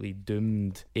slightly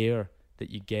doomed air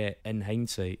that you get in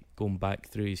hindsight going back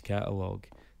through his catalogue.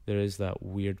 There is that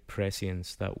weird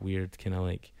prescience, that weird kind of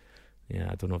like,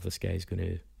 I don't know if this guy's going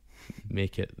to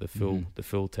make it the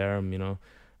full term, you know.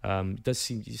 It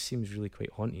seems really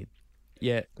quite haunted.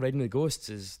 Yeah, Riding with the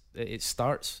Ghosts it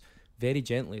starts very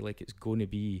gently, like it's going to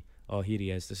be, oh, here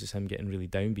he is, this is him getting really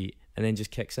downbeat, and then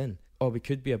just kicks in. Oh, we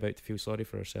could be about to feel sorry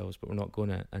for ourselves, but we're not going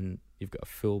to. And you've got a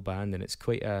full band, and it's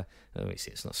quite I don't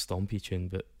say it's not a stompy tune,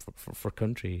 but for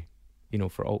country, you know,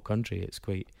 for alt country, it's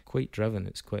quite driven.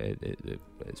 It's quite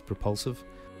it's propulsive.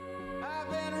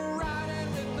 I've been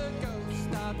riding with the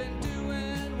ghost. I've been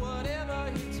doing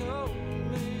whatever he told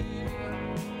me.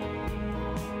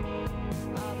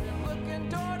 I've been looking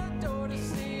door to door to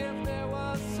see if there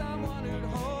was someone who'd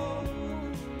hold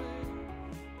me.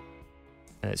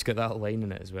 And it's got that line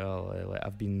in it as well. Like,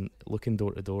 I've been looking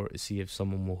door to door to see if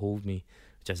someone will hold me,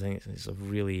 which I think is a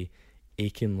really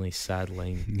achingly sad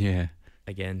line. Yeah.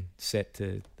 Again, set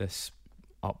to this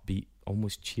upbeat,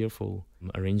 almost cheerful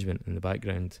arrangement in the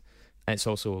background. And it's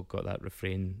also got that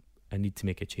refrain, I need to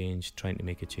make a change, trying to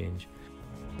make a change.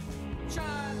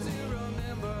 Trying to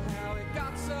remember how it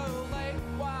got so late.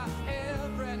 Why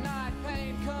every night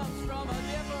pain comes from a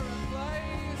different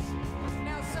place.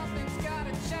 Now something's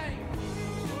gotta change.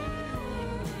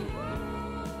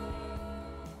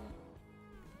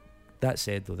 That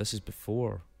said, though, this is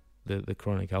before the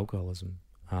chronic alcoholism.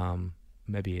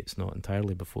 Maybe it's not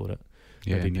entirely before it.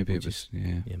 Yeah, maybe it was.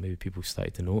 Yeah, maybe people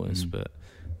started to notice, but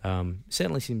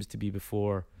certainly seems to be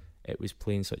before it was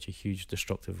playing such a huge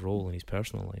destructive role in his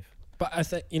personal life. But I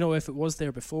think, you know, if it was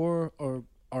there before or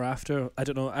after, I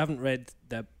don't know. I haven't read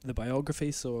the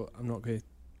biography, so I'm not going.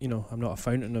 You know, I'm not a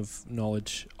fountain of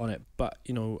knowledge on it. But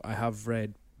you know, I have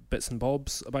read bits and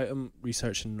bobs about him,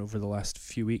 researching over the last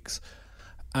few weeks,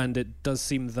 and it does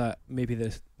seem that maybe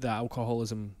the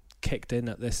alcoholism kicked in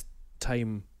at this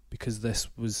time because this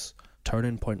was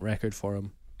turning point record for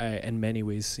him in many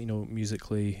ways, you know,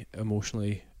 musically,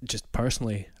 emotionally, just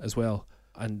personally as well.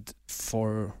 And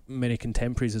for many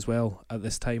contemporaries as well at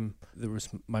this time, there was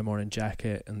My Morning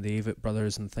Jacket and the Avett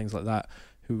Brothers and things like that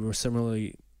who were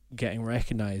similarly getting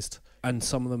recognised, and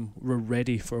some of them were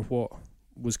ready for what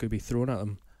was going to be thrown at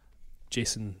them.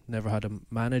 Jason never had a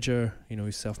manager. You know,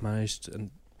 he's self-managed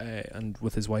and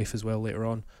with his wife as well later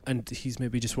on. And he's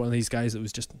maybe just one of these guys that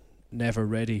was just never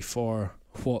ready for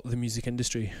what the music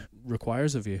industry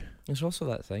requires of you. There's also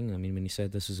that thing, I mean, when he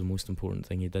said this is the most important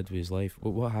thing he did with his life,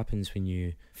 what happens when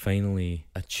you finally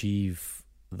achieve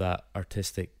that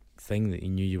artistic thing that you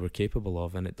knew you were capable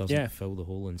of and it doesn't fill the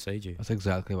hole inside you? That's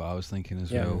exactly what I was thinking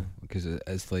as well, because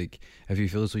it's like, if you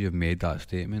feel as though you've made that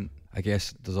statement, I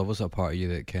guess there's always a part of you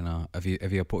that kind of,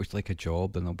 if you approach like a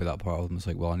job, then there'll be that part of them that's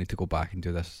like, well, I need to go back and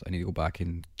do this, I need to go back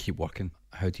and keep working.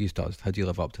 How do you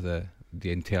live up to the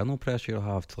internal pressure you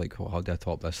have to, like, how do I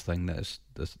top this thing that's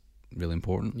really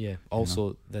important? Yeah.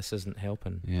 Also, this isn't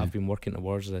helping. Yeah. I've been working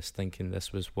towards this, thinking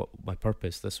this was what my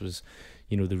purpose. This was,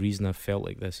 you know, the reason I felt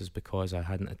like this is because I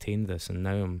hadn't attained this, and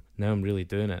now I'm really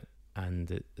doing it,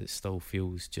 and it still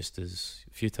feels just as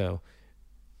futile.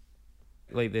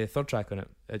 Like the third track on it,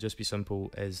 It'd Just Be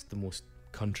Simple, is the most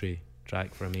country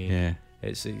track for me. Yeah.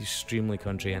 It's extremely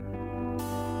country.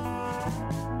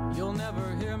 You'll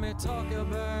never hear me talk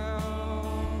about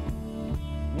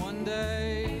one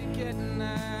day getting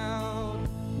out.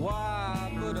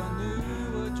 Why put a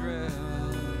new address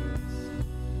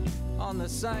on the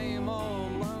same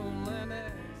old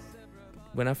loneliness?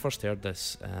 When I first heard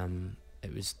this,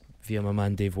 it was via my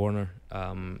man Dave Warner,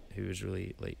 who was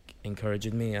really like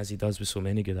encouraging me, as he does with so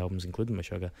many good albums, including My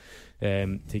Sugar,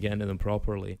 to get into them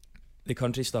properly. The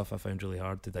country stuff I found really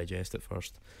hard to digest at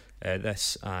first.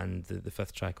 This and the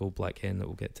fifth track, Old Black Hen, that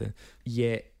we'll get to.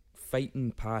 Yet,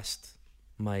 fighting past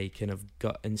my kind of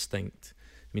gut instinct,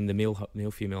 I mean, the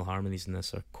male-female harmonies in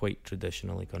this are quite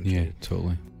traditionally country. Yeah,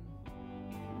 totally.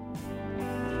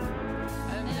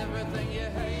 And everything you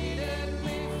hated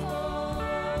me for,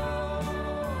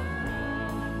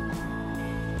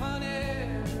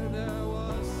 honey, there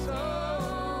was so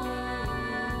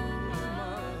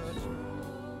much.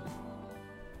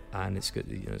 And it's got,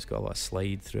 you know, it's got a lot of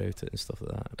slide throughout it and stuff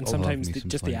like that. And sometimes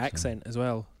just the accent as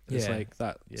well. It's like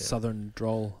that southern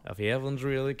drawl. If heaven's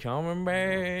really coming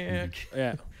back.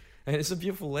 Yeah. And it's a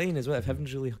beautiful line as well. If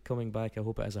heaven's really coming back, I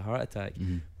hope it has a heart attack.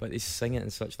 But they sing it in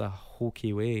such a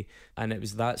hokey way, and it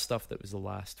was that stuff that was the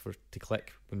last to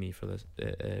click with me for this,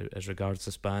 as regards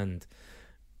this band.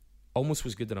 Almost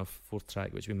Was Good Enough, fourth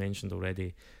track, which we mentioned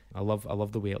already. I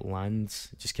love the way it lands.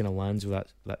 It just kind of lands with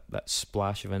that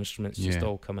splash of instruments just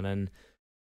all coming in.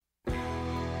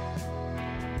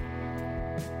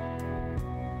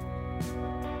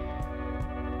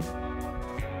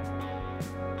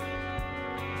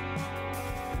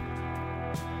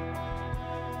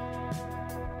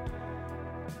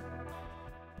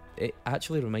 It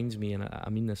actually reminds me, and I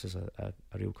mean this as a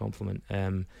real compliment,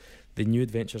 the New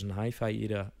Adventures in Hi-Fi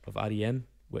era of R.E.M.,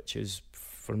 which is,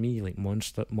 for me, like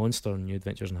Monster and New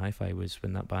Adventures in Hi-Fi was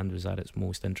when that band was at its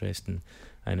most interesting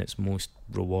and its most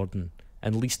rewarding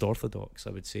and least orthodox,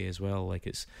 I would say, as well. Like,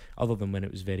 it's, other than when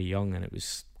it was very young and it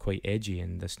was quite edgy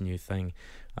in this new thing.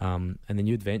 And the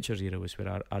New Adventures era was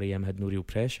where R.E.M. had no real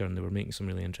pressure and they were making some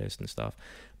really interesting stuff.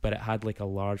 But it had like a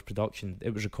large production.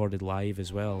 It was recorded live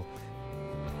as well.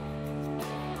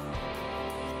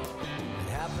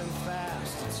 Happened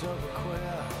fast, it's over quick.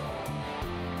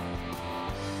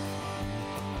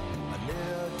 A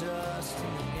little dust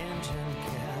in the engine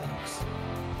caps.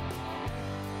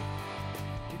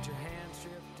 Get your hands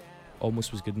stripped down.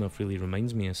 Almost Was Good Enough really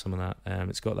reminds me of some of that.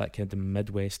 It's got that kind of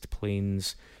Midwest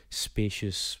Plains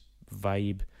spacious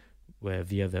vibe where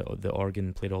via the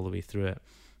organ played all the way through it.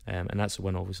 And that's the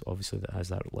one obviously that has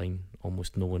that line,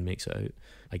 almost no one makes it out.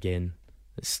 Again,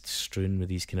 it's strewn with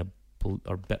these kind of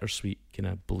or bittersweet kind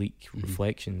of bleak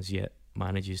reflections, yet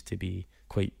manages to be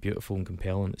quite beautiful and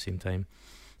compelling at the same time.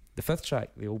 The fifth track,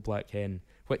 The Old Black Hen,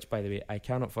 which, by the way, I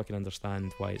cannot fucking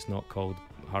understand why it's not called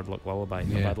Hard Luck Lullaby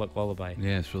or Bad Luck Lullaby.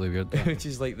 Yeah, it's really weird. Which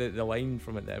is like the line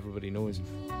from it that everybody knows.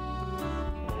 Old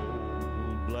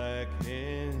black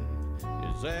hen,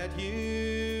 is that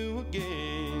you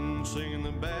again, singing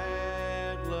the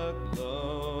bad luck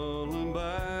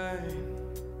lullaby?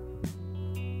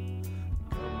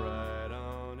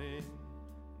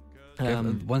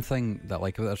 One thing that I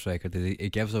like about this record is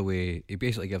he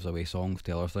basically gives away songs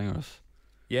to other singers.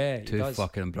 Yeah, two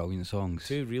fucking brilliant songs.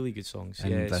 Two really good songs.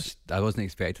 And I wasn't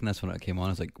expecting this when it came on. I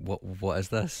was like, what is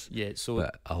this? Yeah, so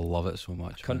but I love it so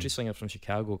much. A country singer from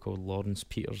Chicago called Lawrence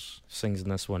Peters sings in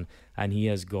this one, and he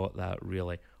has got that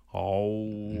really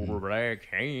black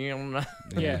hen.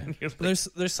 Yeah,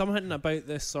 there's something about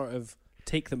this sort of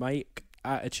take the mic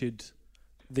attitude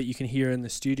that you can hear in the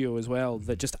studio as well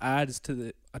that just adds to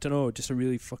the, I don't know, just a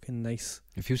really fucking nice.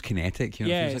 It feels kinetic, you know.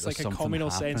 Yeah, it feels it's like a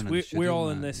communal sense. We're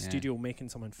all in this studio making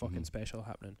something fucking special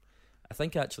happening. I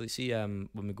think actually, see, when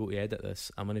we go to edit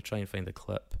this, I'm going to try and find a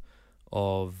clip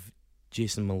of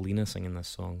Jason Molina singing this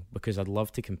song, because I'd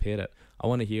love to compare it. I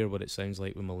want to hear what it sounds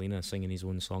like with Molina singing his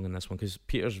own song in this one, because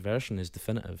Peter's version is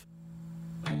definitive.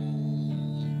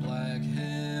 Old black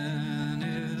hen,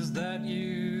 is that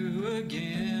you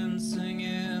again,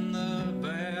 singing the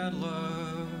bad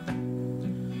luck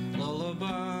lullaby?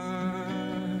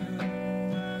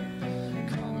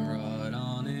 Come right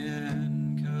on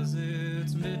in, 'cause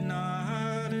it's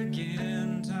midnight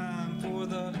again, time for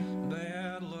the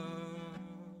bad luck.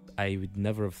 I would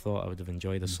never have thought I would have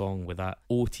enjoyed a song with that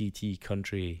OTT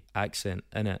country accent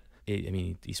in it. I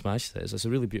mean, he smashed it. It's a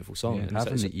really beautiful song. Yeah, and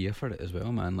having the ear for it as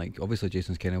well, man. Like, obviously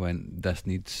Jason's kind of went, this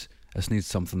needs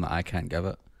something that I can't give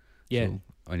it. Yeah, so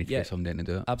I need to get somebody in to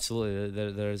do it.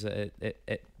 Absolutely. There's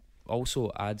it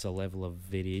also adds a level of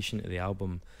variation to the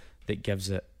album that gives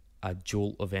it a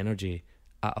jolt of energy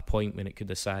at a point when it could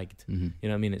have sagged. Mm-hmm. You know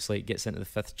what I mean? It's like, gets into the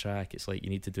fifth track, it's like you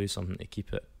need to do something to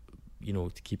keep it,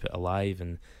 to keep it alive,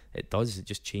 and it does. It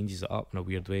just changes it up in a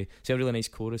weird way. It's a really nice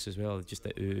chorus as well, just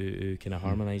that ooh, ooh, ooh kind of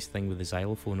harmonised thing with the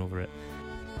xylophone over it.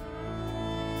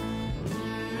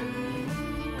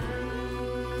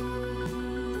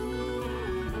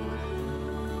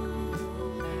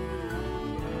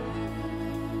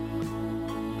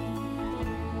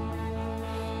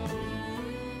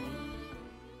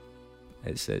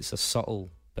 It's a subtle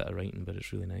bit of writing, but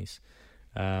it's really nice.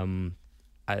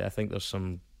 I think there's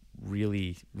some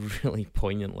really, really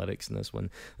poignant lyrics in this one.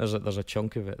 There's a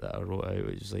chunk of it that I wrote out,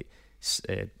 which is like,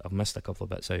 I've missed a couple of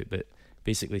bits out, but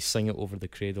basically, sing it over the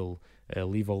cradle,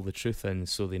 leave all the truth in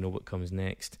so they know what comes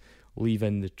next, leave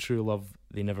in the true love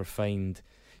they never find,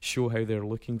 show how they're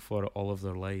looking for it all of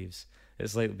their lives.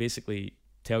 It's like, basically,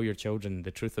 tell your children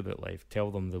the truth about life,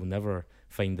 tell them they'll never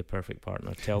find the perfect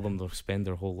partner, tell them they'll spend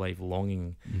their whole life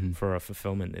longing for a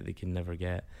fulfillment that they can never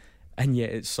get, and yet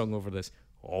it's sung over this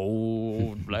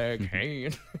old black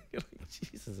hen. You're like,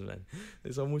 Jesus, man,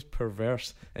 it's almost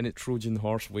perverse in a Trojan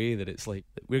horse way, that it's like,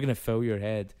 we're going to fill your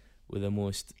head with the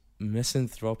most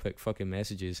misanthropic fucking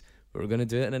messages, but we're going to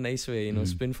do it in a nice way,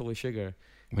 spoonful of sugar.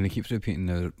 When he keeps repeating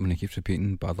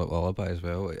Bad Luck Lullaby as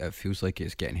well, it feels like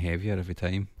it's getting heavier every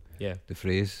time. Yeah, the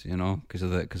phrase, because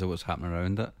of what's happening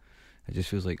around it. It just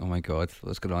feels like, oh my God,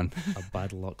 what's going on? A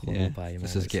bad luck lullaby.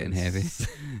 This is getting heavy.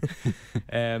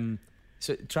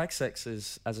 So track 6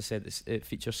 is, as I said, it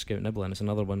features Scout Niblet, and it's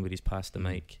another one where he's passed the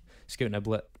mic. Scout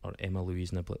Niblet, or Emma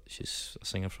Louise Niblet, she's a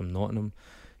singer from Nottingham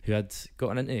who had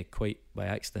gotten into it quite by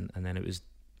accident, and then it was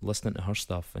listening to her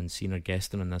stuff and seeing her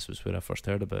guesting on this was where I first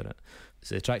heard about it.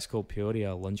 So the track's called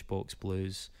Peoria Lunchbox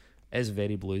Blues. It is a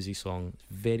very bluesy song. It's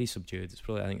very subdued. It's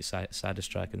probably, I think, the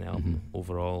saddest track in the album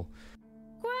overall.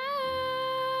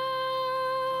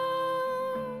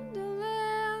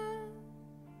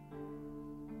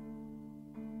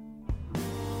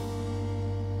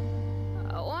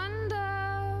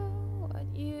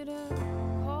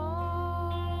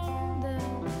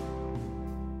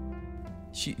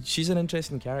 She's an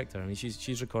interesting character. I mean,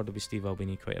 she's recorded with Steve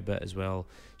Albini quite a bit as well.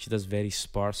 She does very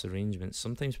sparse arrangements,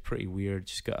 sometimes pretty weird.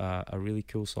 She's got a really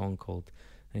cool song called,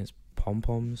 I think it's Pom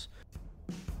Poms.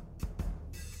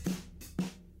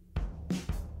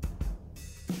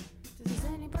 Does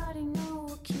anybody know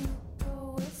a cute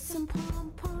girl with some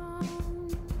pom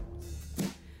poms?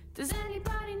 Does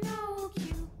anybody know a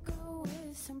cute girl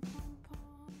with some pom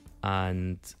poms?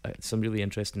 And some really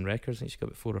interesting records. I think she's got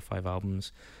about 4 or 5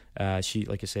 albums. She,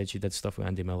 like I said, she did stuff with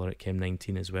Andy Miller at Chem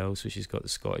 19 as well, so she's got the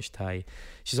Scottish tie.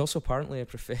 She's also apparently a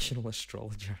professional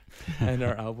astrologer, and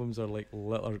her albums are like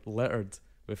littered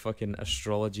with fucking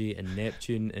astrology and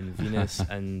Neptune and Venus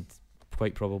and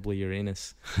quite probably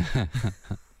Uranus.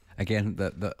 Again,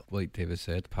 that like David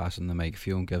said, passing the mic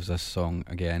feeling gives this song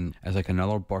again as like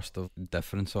another burst of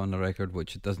difference on the record,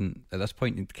 which it doesn't at this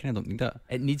point. You kind of don't need that.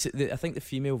 It needs. I think the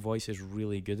female voice is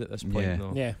really good at this point.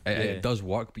 Though. Yeah. It does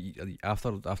work, but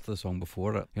after the song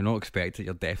before it, you're not expecting.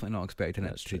 You're definitely not expecting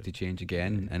it to change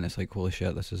again, and it's like, holy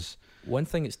shit, this is one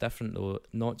thing. It's different though,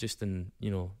 not just in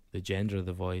the gender of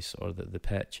the voice or the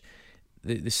pitch.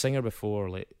 The singer before,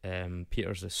 like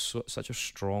Peter's such a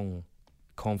strong,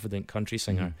 confident country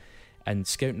singer, and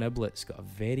Scout Niblet's got a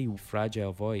very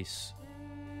fragile voice.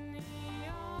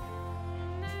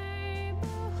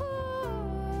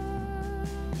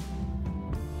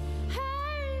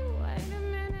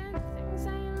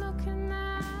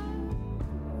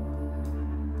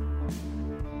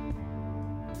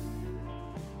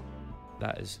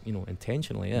 That is,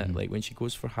 intentionally it. Like when she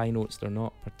goes for high notes, they're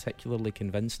not particularly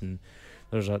convincing.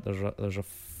 There's a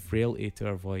frailty to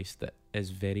her voice that is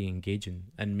very engaging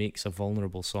and makes a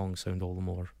vulnerable song sound all the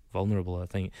more vulnerable. I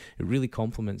think it really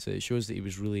complements it. It shows that he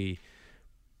was really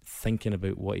thinking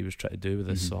about what he was trying to do with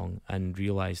this song, and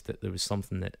realised that there was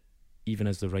something that even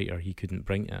as the writer he couldn't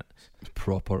bring to it.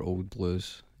 Proper old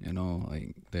blues, you know,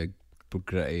 like the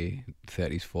gritty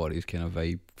 30s 40s kind of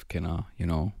vibe, kind of, you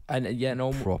know,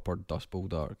 and proper Dust Bowl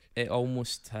dark. It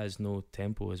almost has no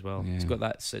tempo as well. It's got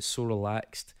that, it's so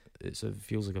relaxed, it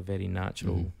feels like a very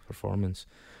natural performance.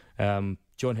 John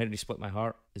Henry Split My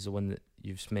Heart is the one that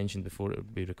you've mentioned before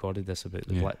we recorded this,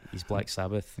 about his Black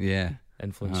Sabbath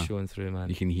influence showing through, man.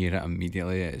 You can hear it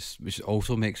immediately, which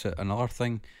also makes it another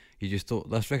thing. You just don't,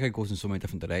 this record goes in so many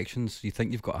different directions. You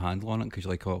think you've got a handle on it because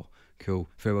you're like, oh, cool,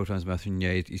 Farewell Transmission,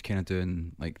 he's kind of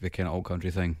doing like the kind of old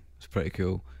country thing. It's pretty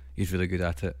cool. He's really good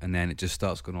at it. And then it just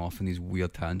starts going off in these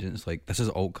weird tangents. Like, this is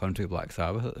old country Black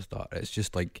Sabbath at the start. It's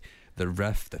just like the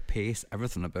riff, the pace,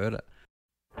 everything about it.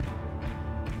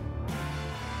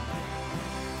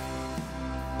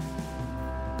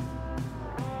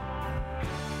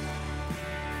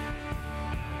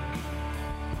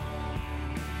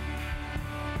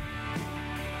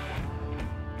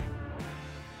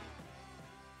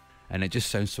 And it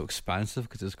just sounds so expansive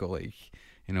because it's got, like,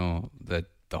 you know, the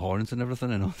horns and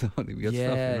everything and all the weird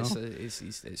stuff. You know?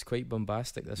 It's quite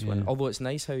bombastic, this one. Although it's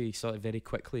nice how he sort of very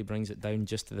quickly brings it down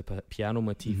just to the piano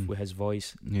motif with his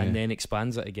voice, and then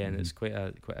expands it again. It's quite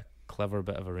a clever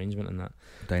bit of arrangement in that.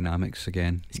 Dynamics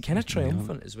again. It's kind of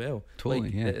triumphant as well.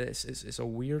 Totally, like, It's a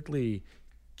weirdly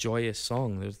joyous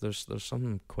song. There's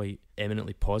something quite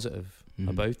eminently positive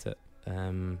about it.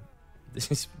 This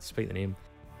is despite the name.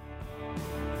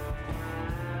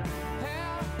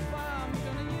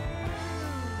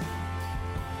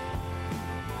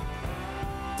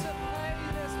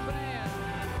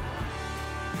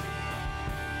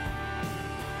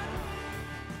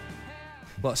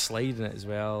 A lot of slide in it as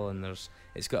well, and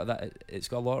it's got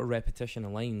a lot of repetition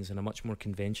of lines in a much more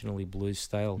conventionally blues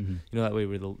style. You know, that way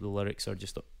where the lyrics are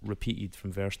just repeated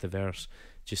from verse to verse,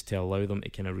 just to allow them to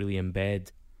kind of really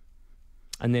embed.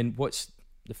 And then what's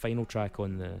the final track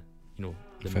on the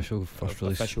official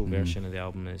version of the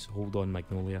album is Hold On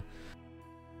Magnolia.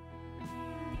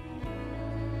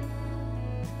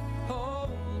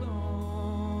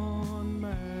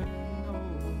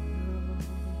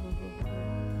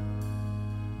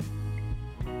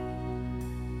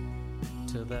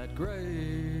 To that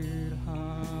great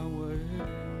highway.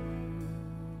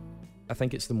 I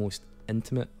think it's the most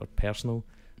intimate or personal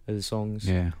of the songs.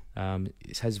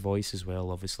 It's his voice as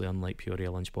well, obviously, unlike Peoria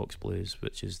Lunchbox Blues,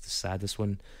 which is the saddest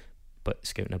one, but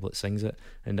Scout Niblet sings it.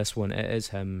 And this one, it is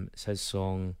him, it's his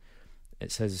song,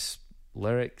 it's his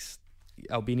lyrics.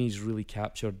 Albini's really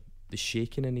captured the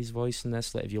shaking in his voice in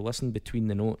this. Like, if you listen between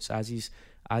the notes, as his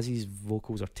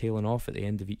vocals are tailing off at the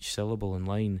end of each syllable and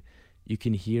line, you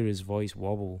can hear his voice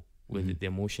wobble with the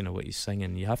emotion of what he's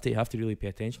singing. You have to really pay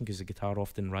attention because the guitar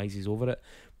often rises over it,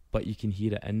 but you can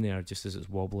hear it in there just as it's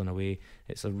wobbling away.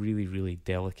 It's a really, really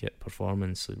delicate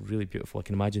performance, really beautiful. I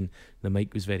can imagine the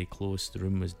mic was very close, the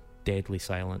room was deadly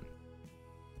silent.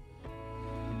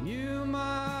 You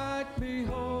might be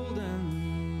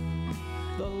holding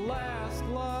the last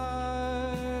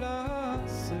light I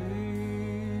see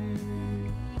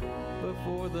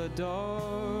before the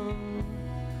dark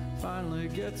finally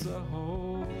gets a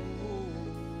hold.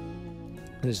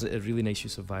 There's a really nice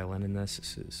use of violin in this.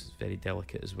 It's very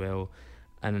delicate as well,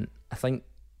 and I think,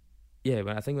 when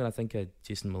I think of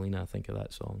Jason Molina, I think of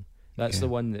that song. That's the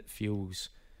one that feels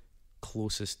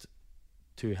closest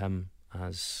to him,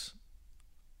 as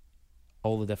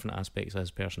all the different aspects of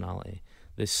his personality.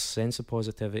 This sense of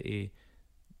positivity,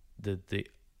 the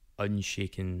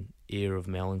unshaken air of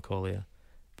melancholia,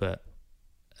 but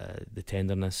the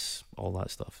tenderness, all that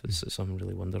stuff. There's something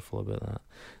really wonderful about that.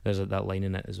 There's that line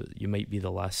in it, is you might be the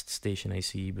last station I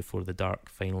see before the dark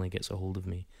finally gets a hold of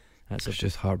me. It's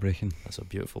just heartbreaking. That's a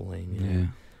beautiful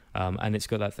line. And it's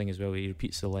got that thing as well where he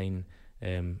repeats the line,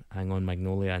 hang on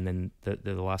Magnolia, and then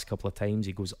the last couple of times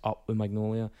he goes up with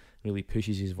Magnolia, really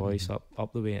pushes his voice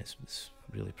up the way. It's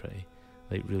really pretty,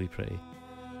 like really pretty.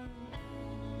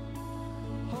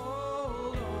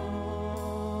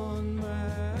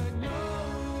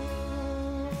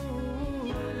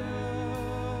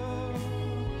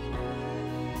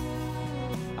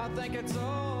 I think it's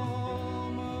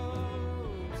almost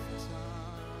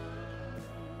time.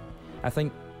 I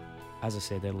think, as I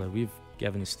said earlier, we've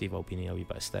given Steve Albini a wee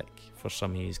bit of stick for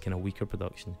some of his kind of weaker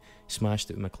production.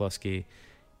 Smashed it with McCluskey.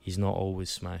 He's not always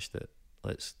smashed it.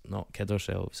 Let's not kid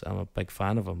ourselves. I'm a big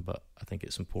fan of him, but I think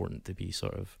it's important to be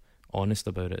sort of honest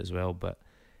about it as well. But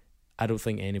I don't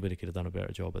think anybody could have done a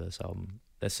better job of this album.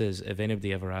 This is, if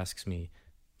anybody ever asks me,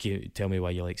 tell me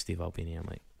why you like Steve Albini, I'm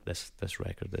like, this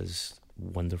record is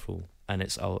wonderful, and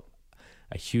it's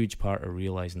a huge part of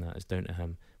realising that is down to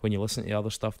him. When you listen to the other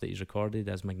stuff that he's recorded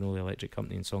as Magnolia Electric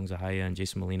Company and Songs of Ohia and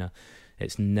Jason Molina,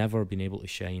 it's never been able to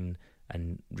shine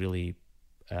and really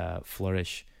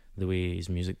flourish the way his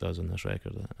music does on this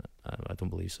record. I don't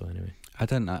believe so anyway. I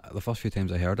didn't. The first few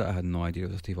times I heard it, I had no idea it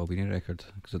was a Steve Albini record,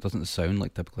 because it doesn't sound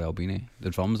like typically Albini. The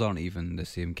drums aren't even the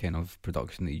same kind of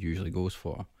production that he usually goes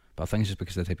for. But I think it's just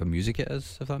because of the type of music it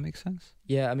is, if that makes sense.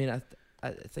 Yeah, I mean,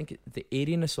 I think the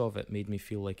airiness of it made me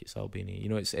feel like it's Albini. You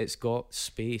know, it's got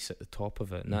space at the top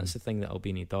of it, and that's the thing that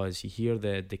Albini does. You hear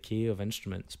the decay of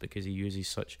instruments because he uses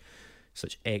such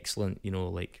excellent, you know,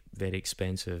 like very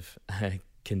expensive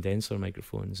condenser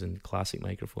microphones and classic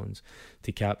microphones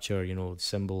to capture, you know,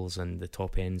 cymbals and the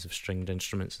top ends of stringed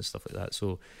instruments and stuff like that.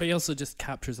 So, but he also just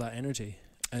captures that energy.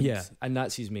 And and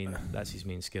that's his main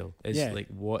skill. Is like,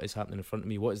 what is happening in front of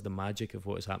me? What is the magic of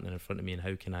what is happening in front of me, and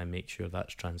how can I make sure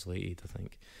that's translated? I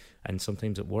think, and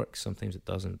sometimes it works, sometimes it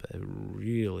doesn't, but it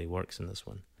really works in this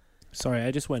one. Sorry,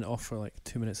 I just went off for like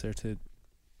 2 minutes there to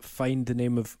find the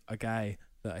name of a guy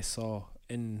that I saw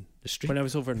in the street when I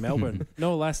was over in Melbourne.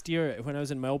 No, last year when I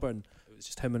was in Melbourne, it was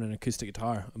just him and an acoustic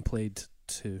guitar and played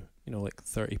to, you know, like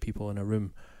 30 people in a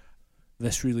room.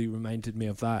 This really reminded me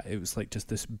of that. It was like just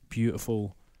this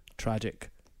beautiful, tragic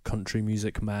country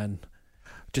music man.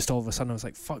 Just all of a sudden I was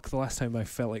like, fuck, the last time I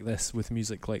felt like this with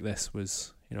music like this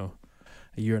was, you know,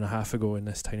 a year and a half ago in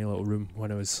this tiny little room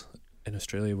when I was in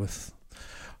Australia with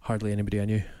hardly anybody I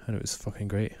knew, and it was fucking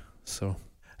great. So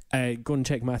go and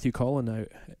check Matthew Collin out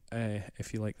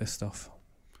if you like this stuff.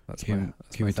 Can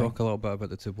we talk a little bit about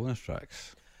the 2 bonus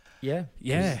tracks? Yeah.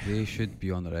 They should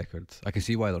be on the record. I can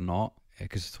see why they're not,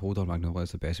 because Hold On Magnolia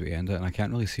is the best way to end it, and I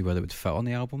can't really see where they would fit on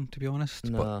the album, to be honest.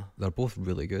 Nah. But they're both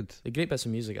really good. They're great bits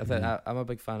of music. I think I'm a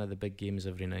big fan of the Big Games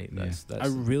Every Night. That's I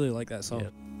really like that song.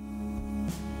 Yeah.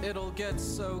 It'll get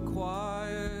so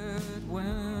quiet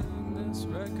when this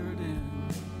record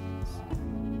ends.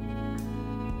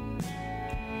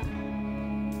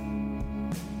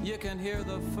 You can hear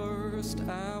the first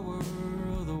hour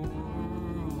of the world.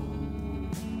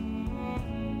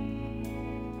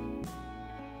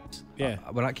 Yeah.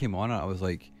 When that came on, I was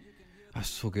like, that's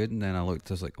so good, and then I looked,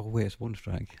 I was like, oh wait, it's bonus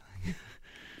track.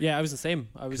 Yeah, I was the same.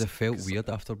 It felt weird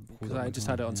after. Because I just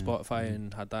had it on Spotify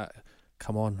and had that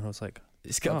come on, and I was like,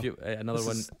 it's got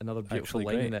another beautiful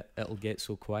line in great. it. It'll get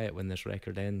so quiet when this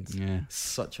record ends. Yeah.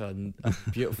 Such a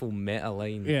beautiful meta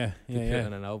line. Yeah, to put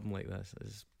on an album like this.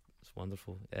 It's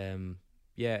wonderful.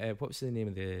 What was the name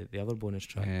of the other bonus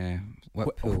track?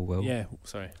 Whip Poor Will. Yeah,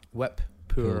 sorry. Whip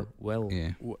Poor Will.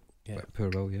 Yeah. Whip Poor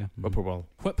Will. Yeah. Whip Poor Will.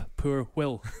 Whip Poor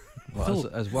Will. Well,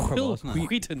 as Whippoorwill, isn't it?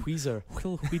 Wheaton. Weezer.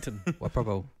 Will Wheaton.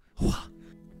 Whippoorwill.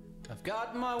 I've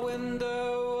got my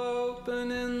window open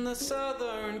in the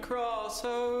Southern Cross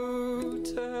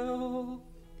Hotel.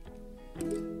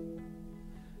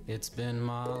 It's been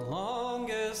my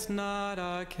longest night,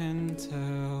 I can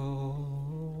tell.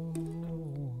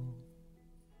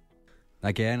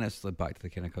 Again, it's like back to the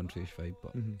kind of countryish vibe,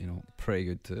 but you know, pretty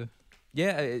good too.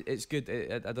 Yeah, it's good.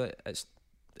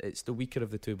 It's the weaker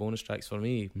of the 2 bonus tracks for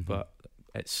me, but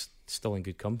it's still in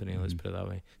good company. Let's put it that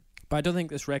way. But I don't think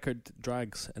this record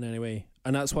drags in any way,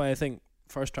 and that's why I think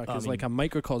first track is like a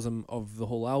microcosm of the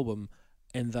whole album,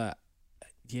 in that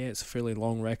it's a fairly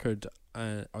long record,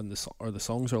 or the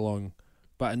songs are long,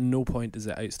 but at no point does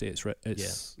it outstay its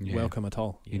welcome at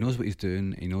all. He knows what he's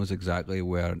doing. He knows exactly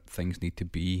where things need to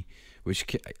be, which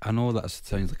I know that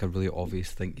sounds like a really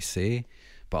obvious thing to say,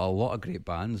 but a lot of great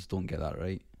bands don't get that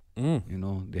right. You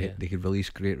know, they could release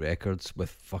great records with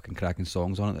fucking cracking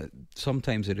songs on it.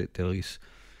 Sometimes they release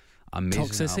amazing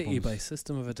Toxicity albums by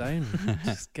System of a Down.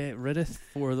 Just get rid of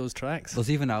 4 of those tracks. There's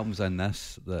even albums in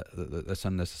this that's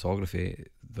in this discography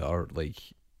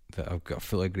that have got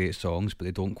full of great songs, but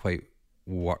they don't quite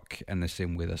work in the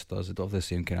same way this does. They don't have the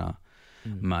same kind of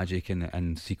magic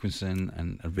and sequencing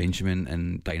and arrangement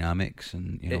and dynamics,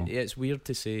 and you know. It's weird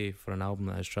to say for an album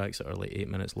that has tracks that are like 8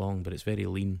 minutes long, but it's very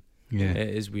lean. Yeah,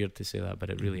 it is weird to say that, but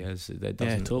it really is. It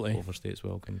doesn't totally overstay its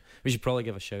welcome. We should probably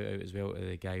give a shout out as well to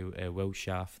the guy Will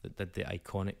Schaff that did the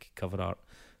iconic cover art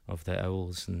of the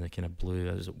owls and the kind of blue.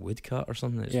 Is it woodcut or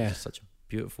something? It's just such a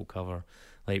beautiful cover,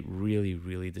 like really,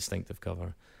 really distinctive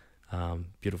cover.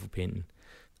 Beautiful painting.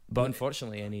 But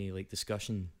unfortunately, any like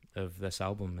discussion of this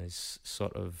album is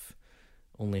sort of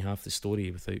only half the story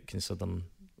without considering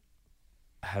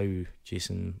how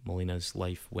Jason Molina's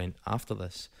life went after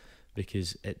this,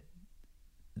 because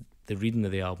the reading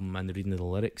of the album and the reading of the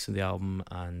lyrics of the album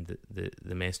and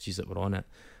the messages that were on it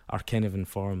are kind of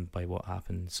informed by what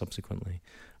happened subsequently.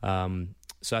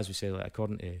 So as we say, like,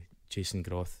 according to Jason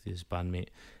Groth, his bandmate,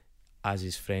 as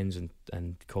his friends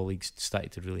and colleagues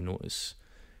started to really notice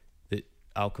that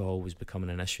alcohol was becoming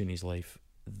an issue in his life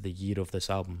the year of this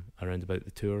album, around about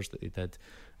the tours that they did.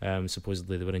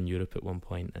 Supposedly they were in Europe at one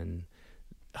point, and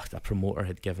a promoter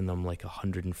had given them like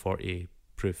 140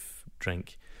 proof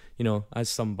drink, you know, as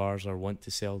some bars are wont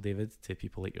to sell, David, to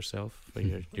people like yourself for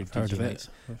your DJ nights,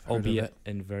 albeit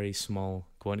in very small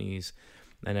quantities.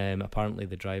 And apparently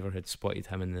the driver had spotted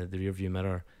him in the rear view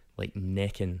mirror, like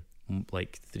necking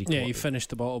like 3 quarters. Yeah, he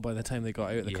finished the bottle by the time they got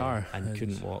out of the car, and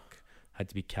couldn't walk, had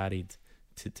to be carried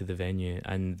to the venue.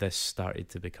 And this started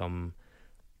to become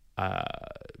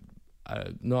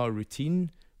not a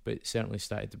routine, but certainly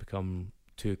started to become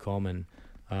too common.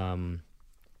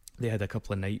 They had a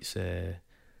couple of nights,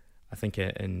 I think,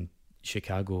 in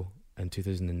Chicago in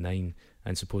 2009,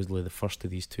 and supposedly the first of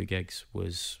these 2 gigs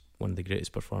was one of the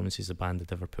greatest performances the band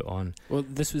had ever put on. Well,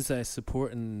 this was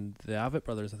supporting the Avett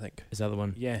Brothers, I think. Is that the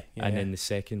one? Yeah. And then the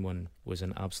second one was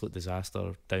an absolute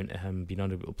disaster, down to him being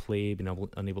unable to play, being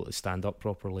unable to stand up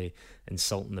properly,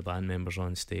 insulting the band members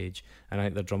on stage. And I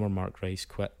think their drummer Mark Rice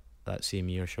quit that same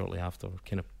year shortly after,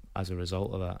 kind of as a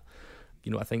result of that.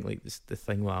 You know, I think like the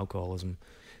thing with alcoholism,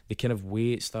 the kind of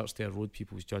way it starts to erode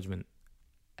people's judgment,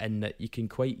 and that you can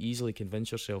quite easily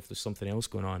convince yourself there's something else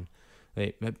going on.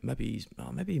 Like maybe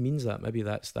he means that, maybe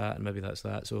that's that, and maybe that's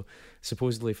that. So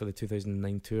supposedly for the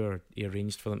 2009 tour, he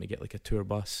arranged for them to get like a tour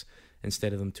bus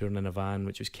instead of them touring in a van,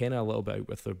 which was kind of a little bit out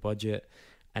with their budget,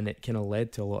 and it kind of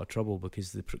led to a lot of trouble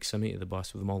because the proximity of the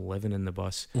bus, with them all living in the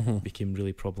bus, became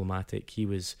really problematic. He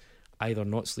was either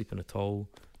not sleeping at all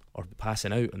or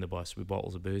passing out on the bus with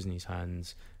bottles of booze in his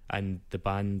hands, and the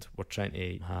band were trying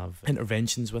to have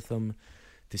interventions with him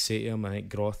to say to him. I think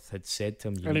Groth had said to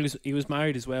him, and he was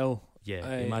married as well. Yeah,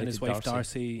 and his wife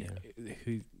Darcy,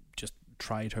 who just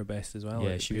tried her best as well.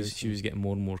 Yeah, she was getting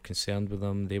more and more concerned with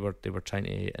him. They were trying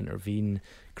to intervene.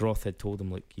 Groth had told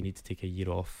him, look, you need to take a year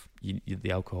off. The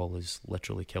alcohol is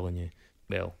literally killing you.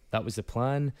 Well, that was the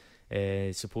plan.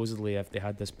 Supposedly, if they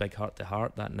had this big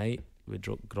heart-to-heart that night, with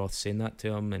Groth saying that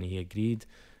to him, and he agreed.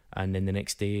 And then the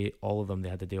next day, all of them, they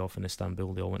had a day off in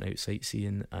Istanbul. They all went out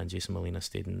sightseeing, and Jason Molina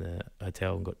stayed in the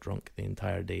hotel and got drunk the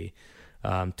entire day.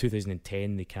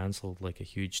 2010, they cancelled like a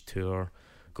huge tour,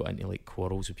 got into like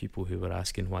quarrels with people who were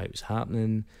asking why it was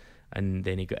happening, and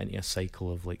then he got into a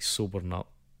cycle of like sobering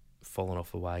up, falling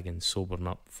off the wagon, sobering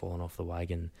up, falling off the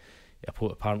wagon.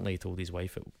 Apparently he told his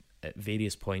wife at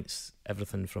various points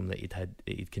everything from that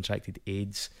he'd contracted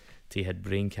AIDS to he had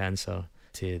brain cancer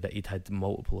to that he'd had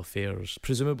multiple affairs,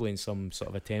 presumably in some sort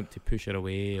of attempt to push her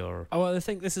away. Or well, I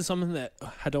think this is something that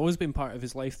had always been part of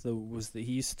his life, though, was that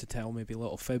he used to tell maybe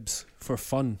little fibs for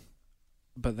fun,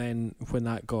 but then when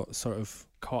that got sort of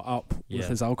caught up with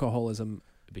his alcoholism,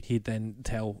 he'd then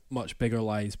tell much bigger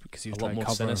lies because he was trying to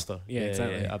cover. Sinister. Yeah,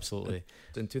 exactly. Yeah, absolutely.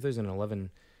 In 2011,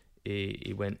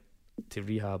 he went to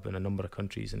rehab in a number of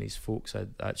countries, and his folks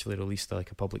had actually released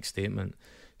like a public statement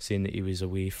saying that he was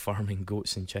away farming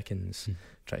goats and chickens,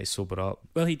 trying to sober up.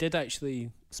 Well, he did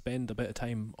actually spend a bit of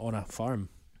time on a farm.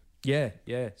 Yeah,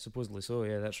 supposedly so.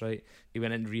 Yeah, that's right. He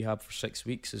went into rehab for 6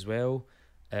 weeks as well.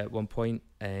 At one point,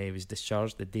 he was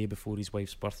discharged the day before his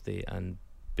wife's birthday, and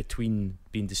between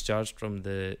being discharged from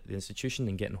the institution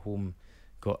and getting home,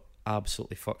 got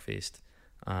absolutely fuck-faced,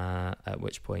 at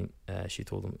which point she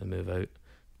told him to move out.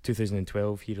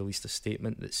 2012, he released a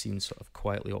statement that seemed sort of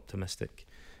quietly optimistic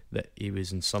that he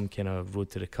was in some kind of road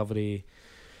to recovery,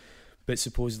 but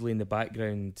supposedly in the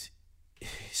background,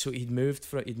 so they'd moved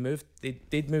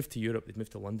to Europe, they'd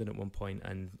moved to London at one point,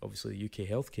 and obviously the UK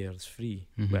healthcare is free.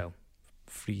 Well,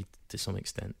 free to some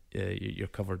extent. You're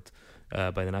covered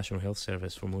by the National Health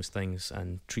Service for most things,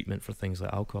 and treatment for things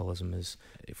like alcoholism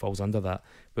it falls under that.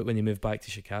 But when he moved back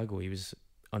to Chicago, he was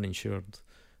uninsured,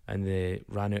 and they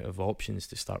ran out of options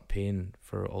to start paying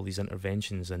for all these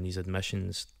interventions and these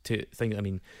admissions to things. I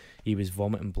mean, he was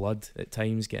vomiting blood at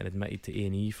times, getting admitted to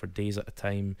A&E for days at a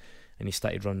time, and he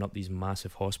started running up these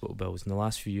massive hospital bills. And the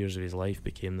last few years of his life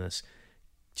became this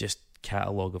just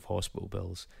catalogue of hospital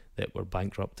bills that were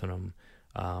bankrupting him.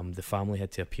 The family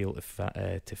had to appeal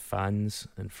to fans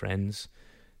and friends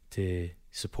to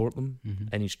support them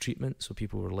in his treatment, so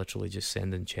people were literally just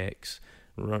sending checks,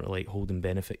 like holding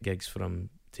benefit gigs for him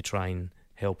to try and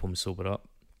help him sober up.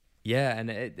 Yeah, and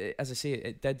it, as I say,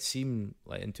 it did seem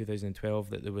like in 2012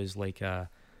 that there was like there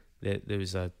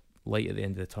was a light at the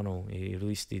end of the tunnel.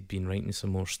 He'd been writing some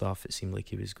more stuff. It seemed like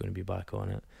he was going to be back on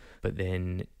it, but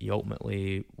then he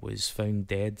ultimately was found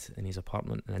dead in his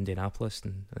apartment in Indianapolis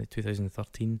in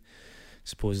 2013.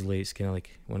 Supposedly it's kind of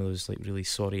like one of those like really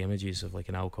sorry images of like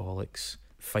an alcoholic's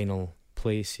final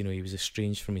place. You know, he was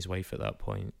estranged from his wife at that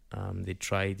point. They'd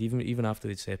tried, even after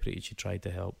they'd separated, she tried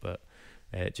to help, but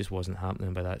it just wasn't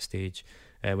happening by that stage.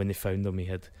 When they found him, he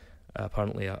had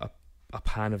apparently a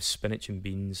pan of spinach and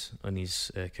beans on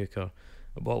his cooker,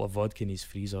 a bottle of vodka in his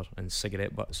freezer, and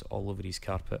cigarette butts all over his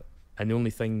carpet. And the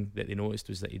only thing that they noticed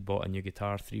was that he'd bought a new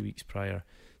guitar 3 weeks prior.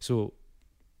 So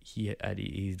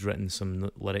he'd written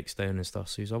some lyrics down and stuff,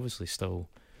 so he was obviously still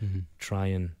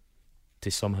trying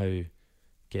to somehow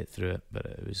get through it, but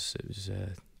it was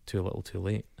too little too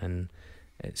late. And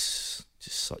it's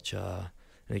just such a...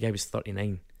 And the guy was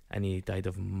 39 and he died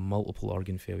of multiple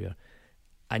organ failure,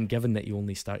 and given that he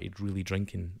only started really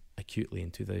drinking acutely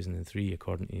in 2003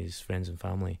 according to his friends and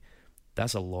family,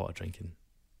 that's a lot of drinking.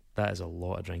 That is a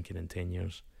lot of drinking in 10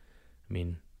 years. I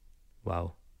mean,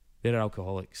 wow. There are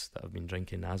alcoholics that have been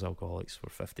drinking as alcoholics for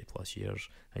 50 plus years,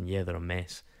 and yeah, they're a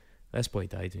mess. This boy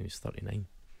died when he was 39.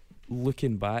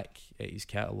 Looking back at his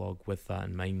catalogue with that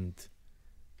in mind,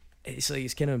 it's like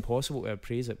it's kind of impossible to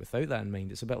appraise it without that in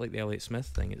mind. It's a bit like the Elliott Smith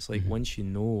thing. It's like once you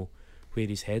know where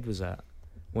his head was at,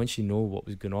 once you know what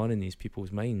was going on in these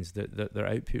people's minds, their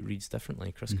output reads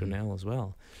differently. Chris Cornell as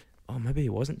well. Oh, maybe he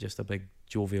wasn't just a big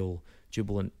jovial,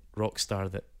 jubilant rock star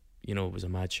that, you know, was a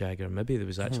mad shagger. Maybe there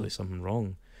was actually something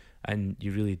wrong. And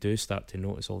you really do start to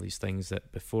notice all these things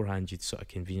that beforehand you'd sort of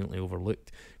conveniently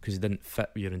overlooked because it didn't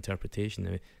fit with your interpretation. I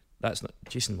mean, that's not...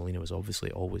 Jason Molina was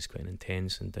obviously always quite an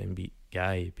intense and downbeat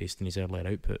guy based on his earlier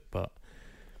output, but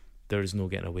there is no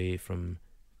getting away from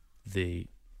the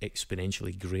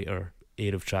exponentially greater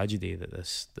air of tragedy that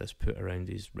this put around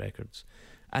his records.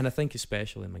 And I think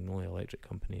especially Magnolia Electric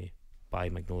Company, by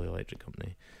Magnolia Electric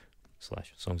Company /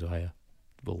 Songs Ohia.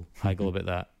 We'll haggle about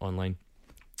that online.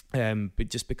 But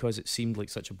just because it seemed like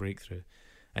such a breakthrough,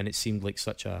 and it seemed like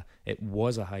it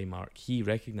was a high mark. He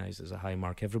recognised it as a high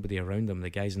mark. Everybody around him, the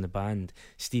guys in the band,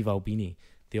 Steve Albini,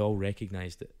 they all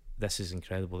recognised that this is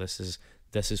incredible. This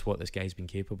is what this guy's been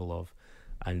capable of.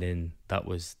 And then that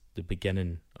was the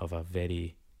beginning of a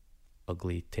very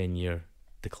ugly 10-year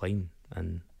decline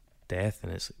and death,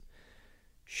 and it's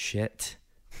shit.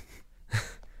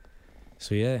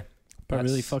 So yeah, but a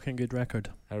really fucking good record.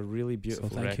 A really beautiful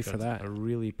record. Thank you for that. A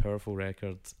really powerful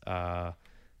record.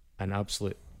 An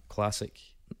absolute classic,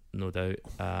 no doubt.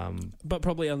 But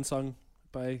probably unsung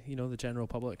by, you know, the general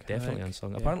public. Definitely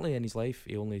unsung. Yeah. Apparently in his life,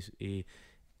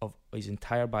 of his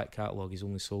entire back catalogue, he's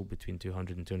only sold between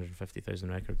 200 and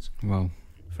 250,000 records. Wow.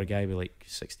 For a guy with like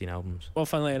 16 albums. Well,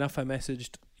 funnily enough, I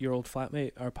messaged your old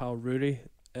flatmate, our pal Rory,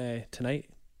 tonight,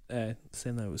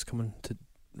 saying that I was coming to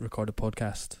record a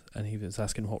podcast, and he was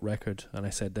asking what record, and I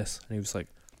said this, and he was like,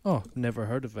 oh, never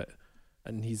heard of it.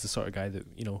 And he's the sort of guy that,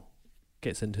 you know,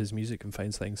 gets into his music and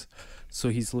finds things, so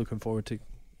he's looking forward to, you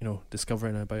know,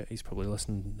 discovering about it. He's probably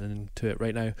listening to it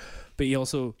right now, but he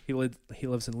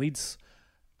lives in Leeds,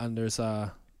 and there's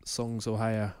a Songs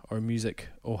Ohia or Music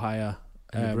Ohia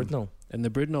in the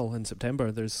Brudnell in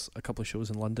September. There's a couple of shows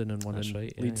in London and one in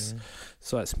Leeds. Yeah.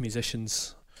 So that's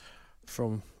musicians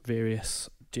from various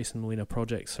Jason Molina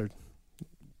projects are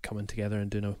coming together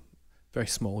and doing a very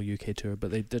small UK tour,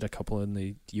 but they did a couple in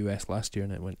the US last year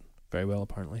and it went very well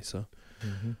apparently. So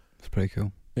it's pretty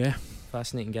cool. Yeah,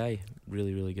 fascinating guy.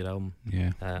 Really, really good album.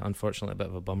 Yeah. Unfortunately, a bit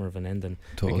of a bummer of an ending.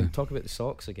 Totally. We can talk about the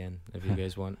socks again if you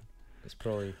guys want. It's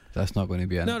probably... That's not going to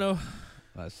be it. No.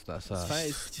 That's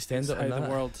just end up how in the that.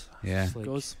 world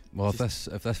goes. Well,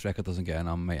 if this record doesn't get in,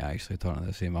 I might actually turn to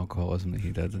the same alcoholism that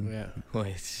he did. And Yeah.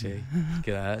 Wait, see,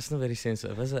 that's not very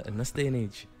sensitive, is it? In this day and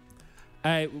age.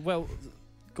 Well,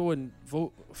 go and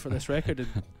vote for this record and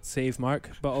save Mark,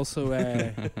 but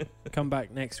also come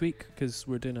back next week because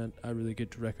we're doing a really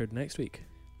good record next week.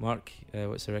 Mark,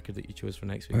 what's the record that you chose for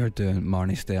next week? We're doing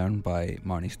Marnie Stern by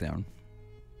Marnie Stern.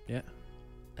 Yeah.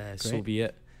 So be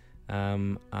it.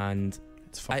 And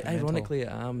it's ironically,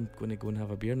 I'm going to go and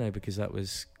have a beer now because that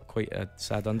was quite a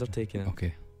sad undertaking.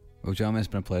 Okay. Well, gentlemen, it's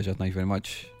been a pleasure. Thank you very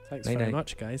much. Thanks very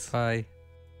much, guys. Bye.